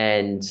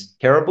and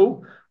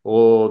terrible,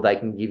 or they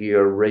can give you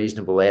a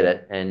reasonable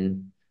edit.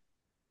 And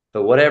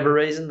for whatever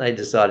reason, they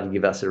decided to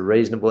give us a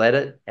reasonable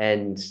edit.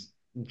 And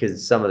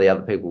because some of the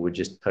other people were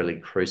just totally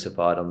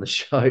crucified on the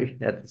show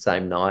at the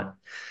same night.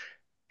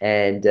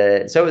 And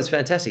so it was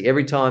fantastic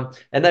every time.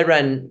 And they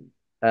ran,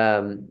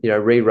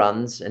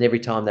 reruns. And every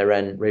time they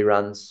ran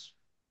reruns,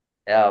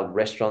 our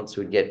restaurants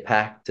would get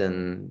packed.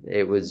 And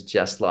it was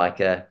just like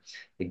a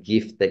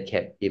gift that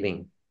kept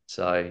giving.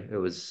 So it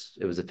was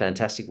a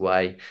fantastic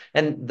way.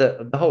 And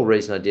the whole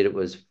reason I did it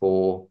was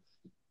for,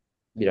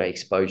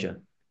 exposure.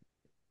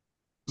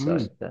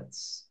 So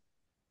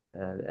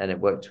and it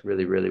worked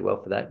really, really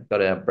well for that.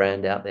 Got our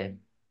brand out there.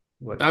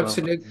 Worked well.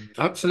 Absolutely,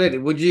 absolutely.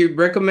 Would you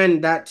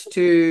recommend that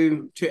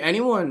to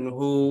anyone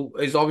who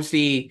is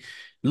obviously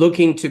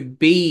looking to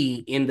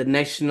be in the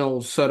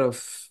national sort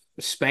of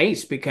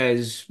space?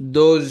 Because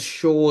those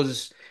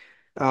shows,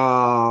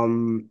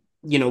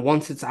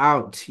 once it's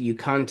out, you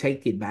can't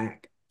take it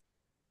back.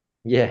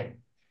 Yeah,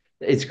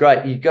 it's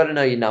great. You've got to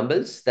know your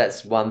numbers.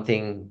 That's one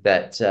thing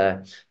that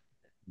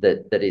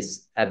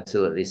is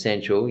absolutely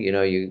essential.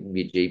 Your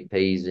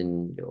GPs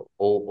and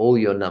all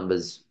your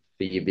numbers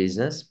for your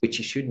business, which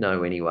you should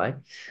know anyway.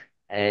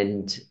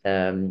 And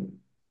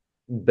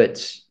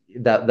but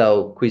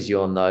they'll quiz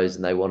you on those,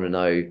 and they want to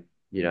know,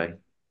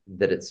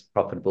 that it's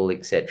profitable,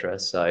 etc.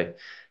 So,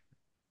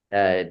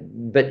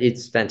 but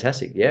it's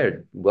fantastic. Yeah,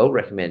 well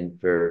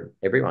recommend for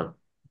everyone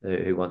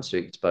who wants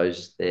to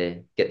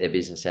get their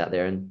business out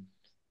there, and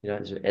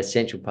it's an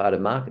essential part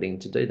of marketing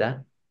to do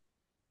that.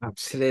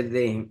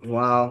 Absolutely.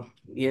 Well,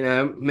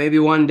 maybe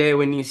one day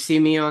when you see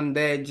me on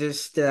there,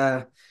 just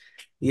raise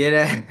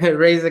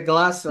a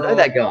glass I know or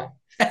that guy.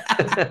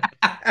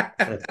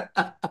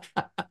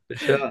 For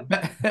sure.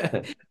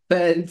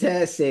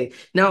 Fantastic.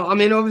 Now, I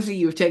mean, obviously,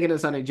 you've taken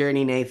us on a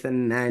journey,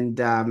 Nathan,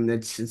 and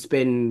it's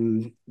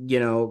been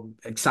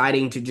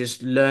exciting to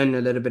just learn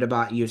a little bit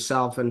about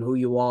yourself and who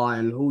you are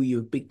and who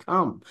you've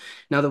become.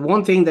 Now, the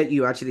one thing that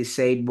you actually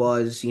said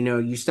was,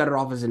 you started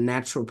off as a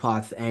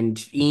naturopath,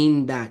 and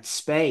in that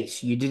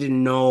space, you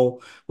didn't know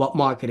what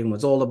marketing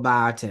was all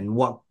about and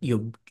what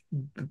your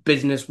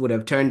business would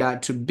have turned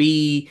out to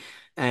be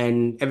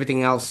and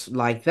everything else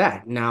like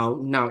that. Now,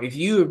 if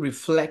you're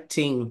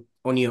reflecting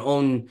on your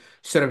own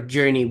sort of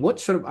journey, what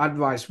sort of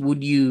advice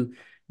would you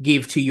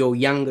give to your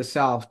younger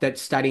self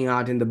that's starting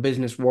out in the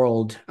business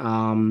world,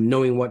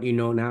 knowing what you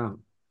know now?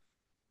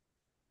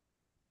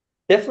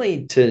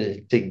 Definitely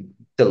to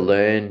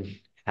learn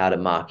how to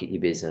market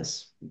your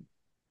business.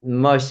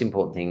 Most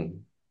important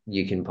thing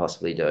you can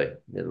possibly do.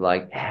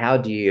 Like, how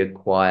do you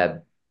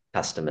acquire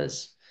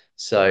customers?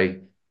 So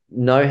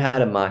know how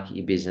to market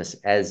your business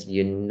as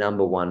your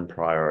number one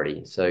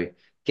priority. So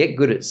get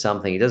good at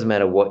something. It doesn't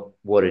matter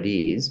what it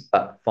is,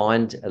 but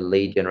find a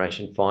lead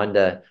generation, find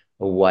a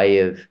way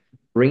of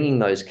bringing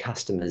those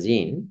customers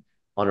in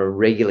on a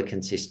regular,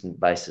 consistent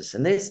basis.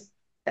 And there's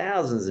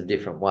thousands of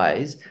different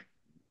ways.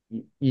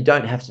 You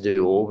don't have to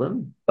do all of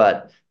them,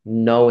 but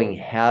knowing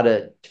how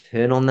to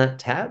turn on that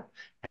tap,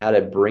 how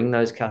to bring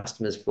those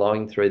customers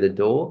flowing through the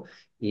door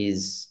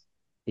is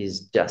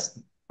is just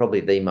probably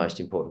the most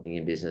important thing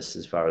in business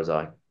as far as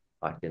I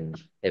can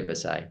ever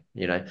say.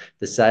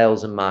 The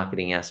sales and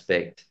marketing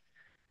aspect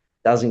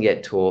doesn't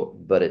get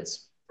taught, but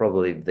it's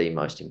probably the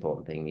most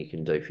important thing you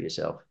can do for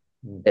yourself.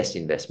 Best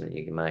investment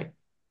you can make.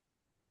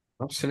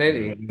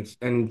 Absolutely.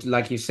 And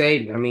like you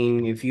said, I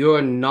mean, if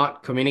you're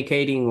not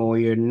communicating or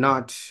you're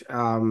not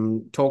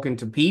talking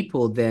to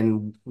people,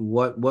 then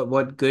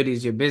what good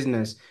is your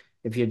business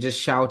if you're just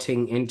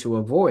shouting into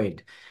a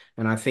void?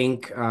 And I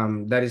think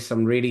that is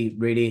some really,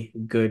 really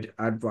good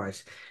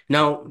advice.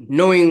 Now,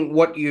 knowing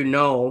what you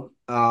know,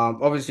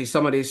 obviously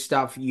some of this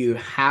stuff you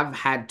have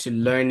had to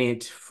learn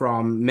it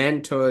from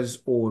mentors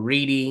or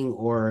reading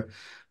or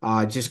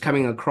just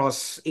coming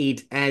across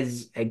it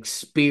as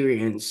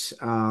experience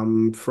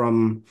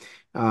from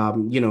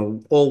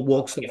all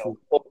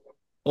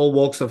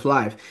walks of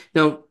life.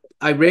 Now,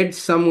 I read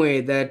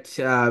somewhere that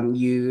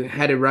you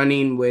had a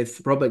run-in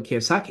with Robert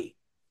Kiyosaki,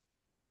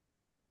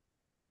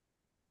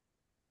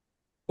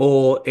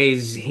 or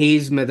is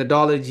his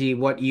methodology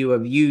what you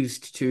have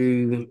used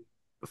to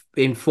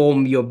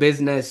inform your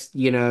business,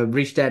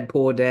 rich dad,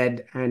 poor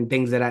dad, and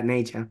things of that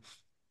nature?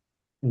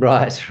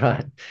 Right,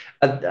 right.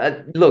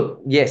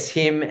 Look, yes,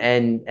 him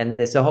and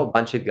there's a whole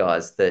bunch of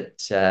guys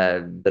that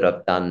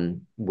I've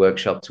done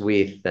workshops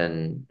with,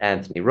 and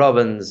Anthony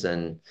Robbins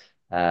and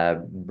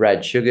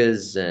Brad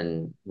Sugars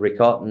and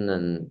Rick Otten,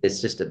 and there's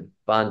just a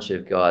bunch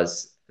of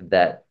guys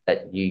that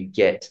you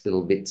get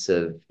little bits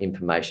of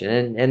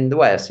information. And the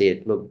way I see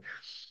it, look,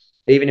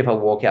 even if I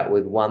walk out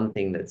with one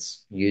thing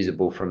that's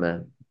usable from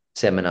a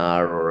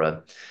seminar or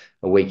a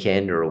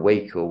weekend or a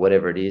week or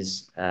whatever it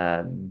is,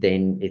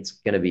 then it's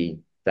going to be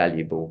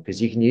valuable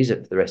because you can use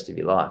it for the rest of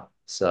your life.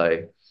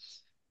 So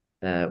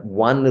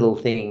one little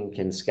thing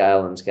can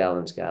scale and scale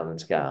and scale and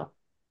scale.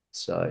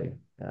 So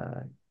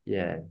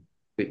yeah,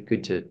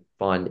 good to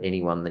find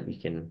anyone that you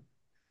can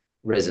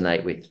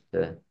resonate with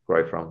to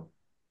grow from.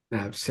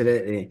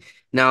 Absolutely.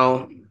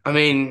 Now, I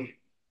mean,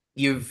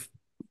 you've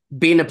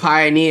been a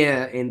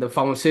pioneer in the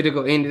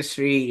pharmaceutical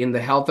industry, in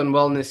the health and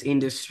wellness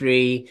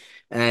industry,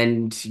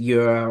 and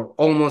you're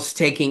almost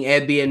taking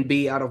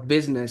Airbnb out of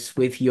business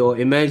with your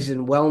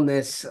Emersion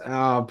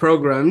Wellness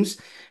programs.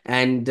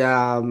 And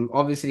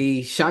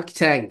obviously, Shark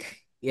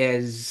Tank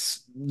has,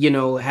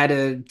 had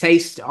a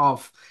taste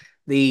of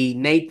the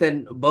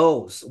Nathan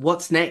Baws.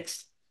 What's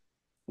next?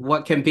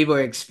 What can people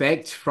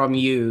expect from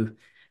you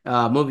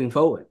moving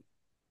forward?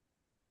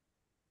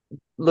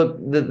 Look,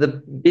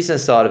 the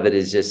business side of it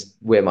is just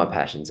where my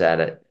passion's at.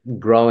 It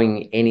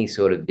growing any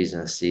sort of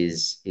business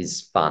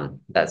is fun.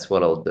 That's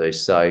what I'll do.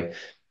 So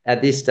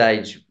at this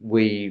stage,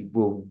 we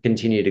will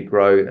continue to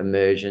grow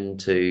immersion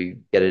to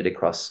get it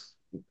across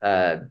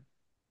uh,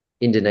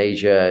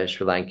 Indonesia,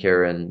 Sri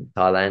Lanka, and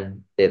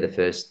Thailand. They're the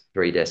first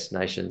three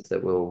destinations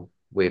that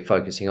we're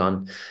focusing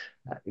on.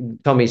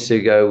 Tommy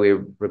Sugo,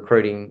 we're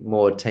recruiting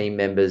more team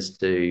members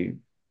to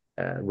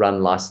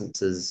run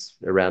licenses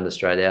around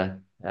Australia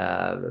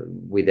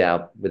with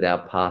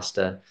our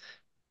pastor,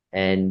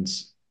 and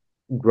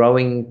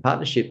growing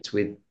partnerships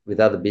with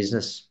other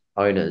business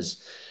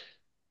owners,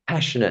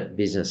 passionate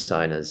business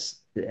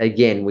owners.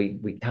 Again,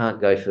 we can't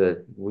go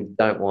for, we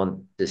don't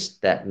want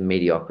just that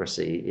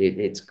mediocrity.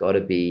 It's got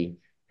to be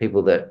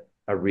people that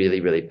are really,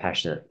 really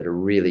passionate, that are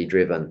really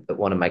driven, that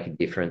want to make a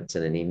difference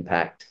and an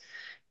impact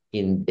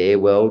in their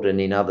world and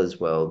in others'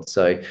 world.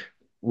 So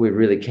we're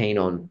really keen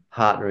on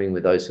partnering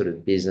with those sort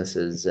of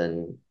businesses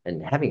and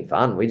having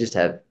fun. We just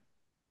have,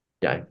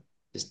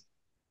 just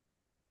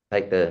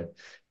take the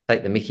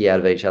Mickey out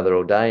of each other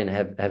all day and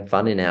have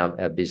fun in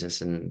our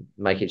business and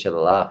make each other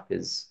laugh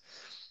because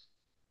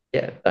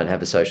yeah, don't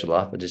have a social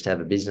life, but just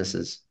have a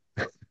businesses.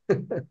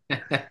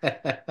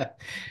 Yeah.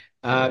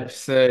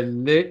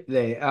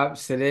 Absolutely,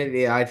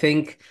 absolutely. I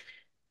think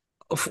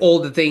of all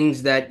the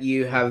things that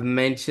you have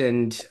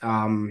mentioned,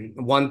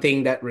 one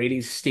thing that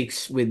really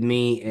sticks with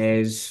me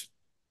is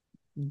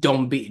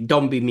don't be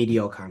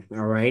mediocre,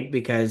 all right?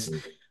 Because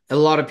a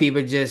lot of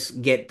people just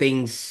get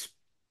things,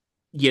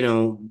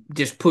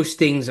 just push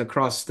things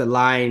across the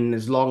line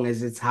as long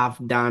as it's half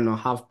done or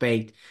half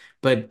baked.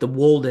 But the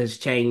world has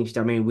changed.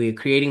 I mean, we're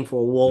creating for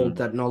a world Mm.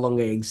 that no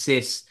longer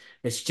exists.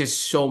 It's just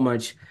so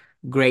much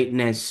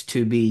greatness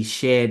to be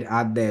shared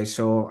out there.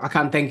 So I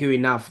can't thank you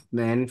enough,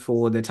 man,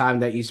 for the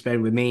time that you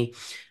spent with me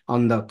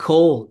on the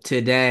call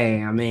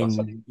today. I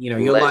Awesome. mean,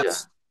 Pleasure.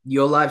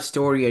 your life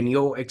story and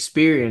your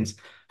experience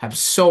have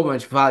so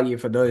much value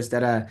for those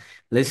that are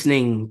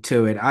listening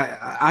to it.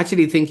 I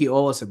actually think you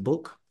owe us a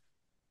book.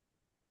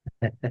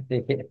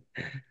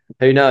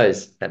 Who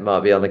knows? That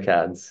might be on the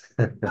cards.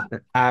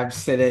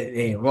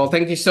 Absolutely. Well,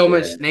 thank you so Yeah.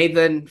 much,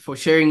 Nathan, for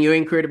sharing your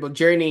incredible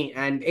journey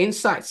and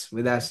insights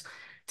with us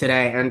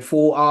today. And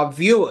for our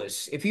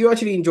viewers, if you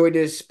actually enjoyed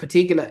this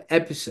particular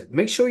episode,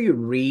 make sure you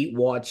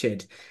re-watch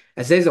it,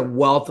 as there's a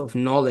wealth of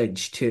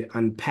knowledge to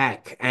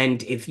unpack.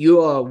 And if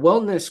you are a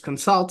wellness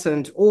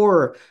consultant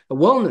or a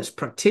wellness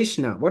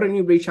practitioner, why don't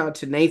you reach out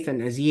to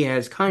Nathan, as he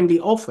has kindly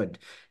offered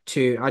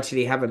to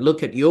actually have a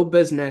look at your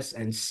business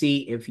and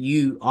see if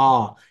you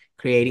are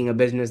creating a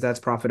business that's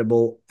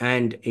profitable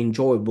and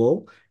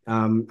enjoyable.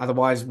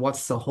 Otherwise,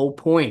 what's the whole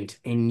point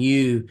in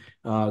you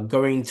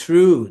going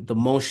through the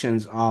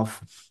motions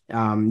of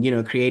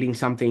creating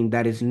something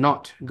that is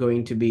not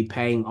going to be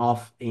paying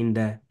off in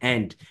the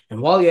end?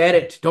 And while you're at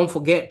it, don't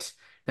forget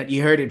that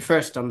you heard it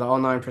first on the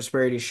Online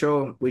Prosperity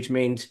Show, which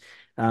means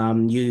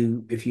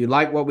if you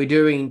like what we're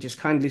doing, just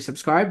kindly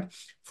subscribe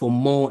for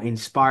more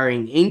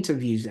inspiring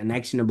interviews and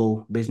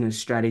actionable business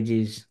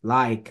strategies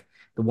like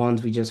the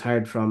ones we just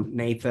heard from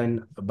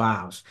Nathan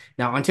Baws.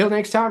 Now, until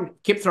next time,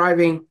 keep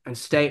thriving and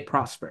stay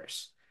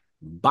prosperous.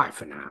 Bye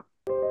for now.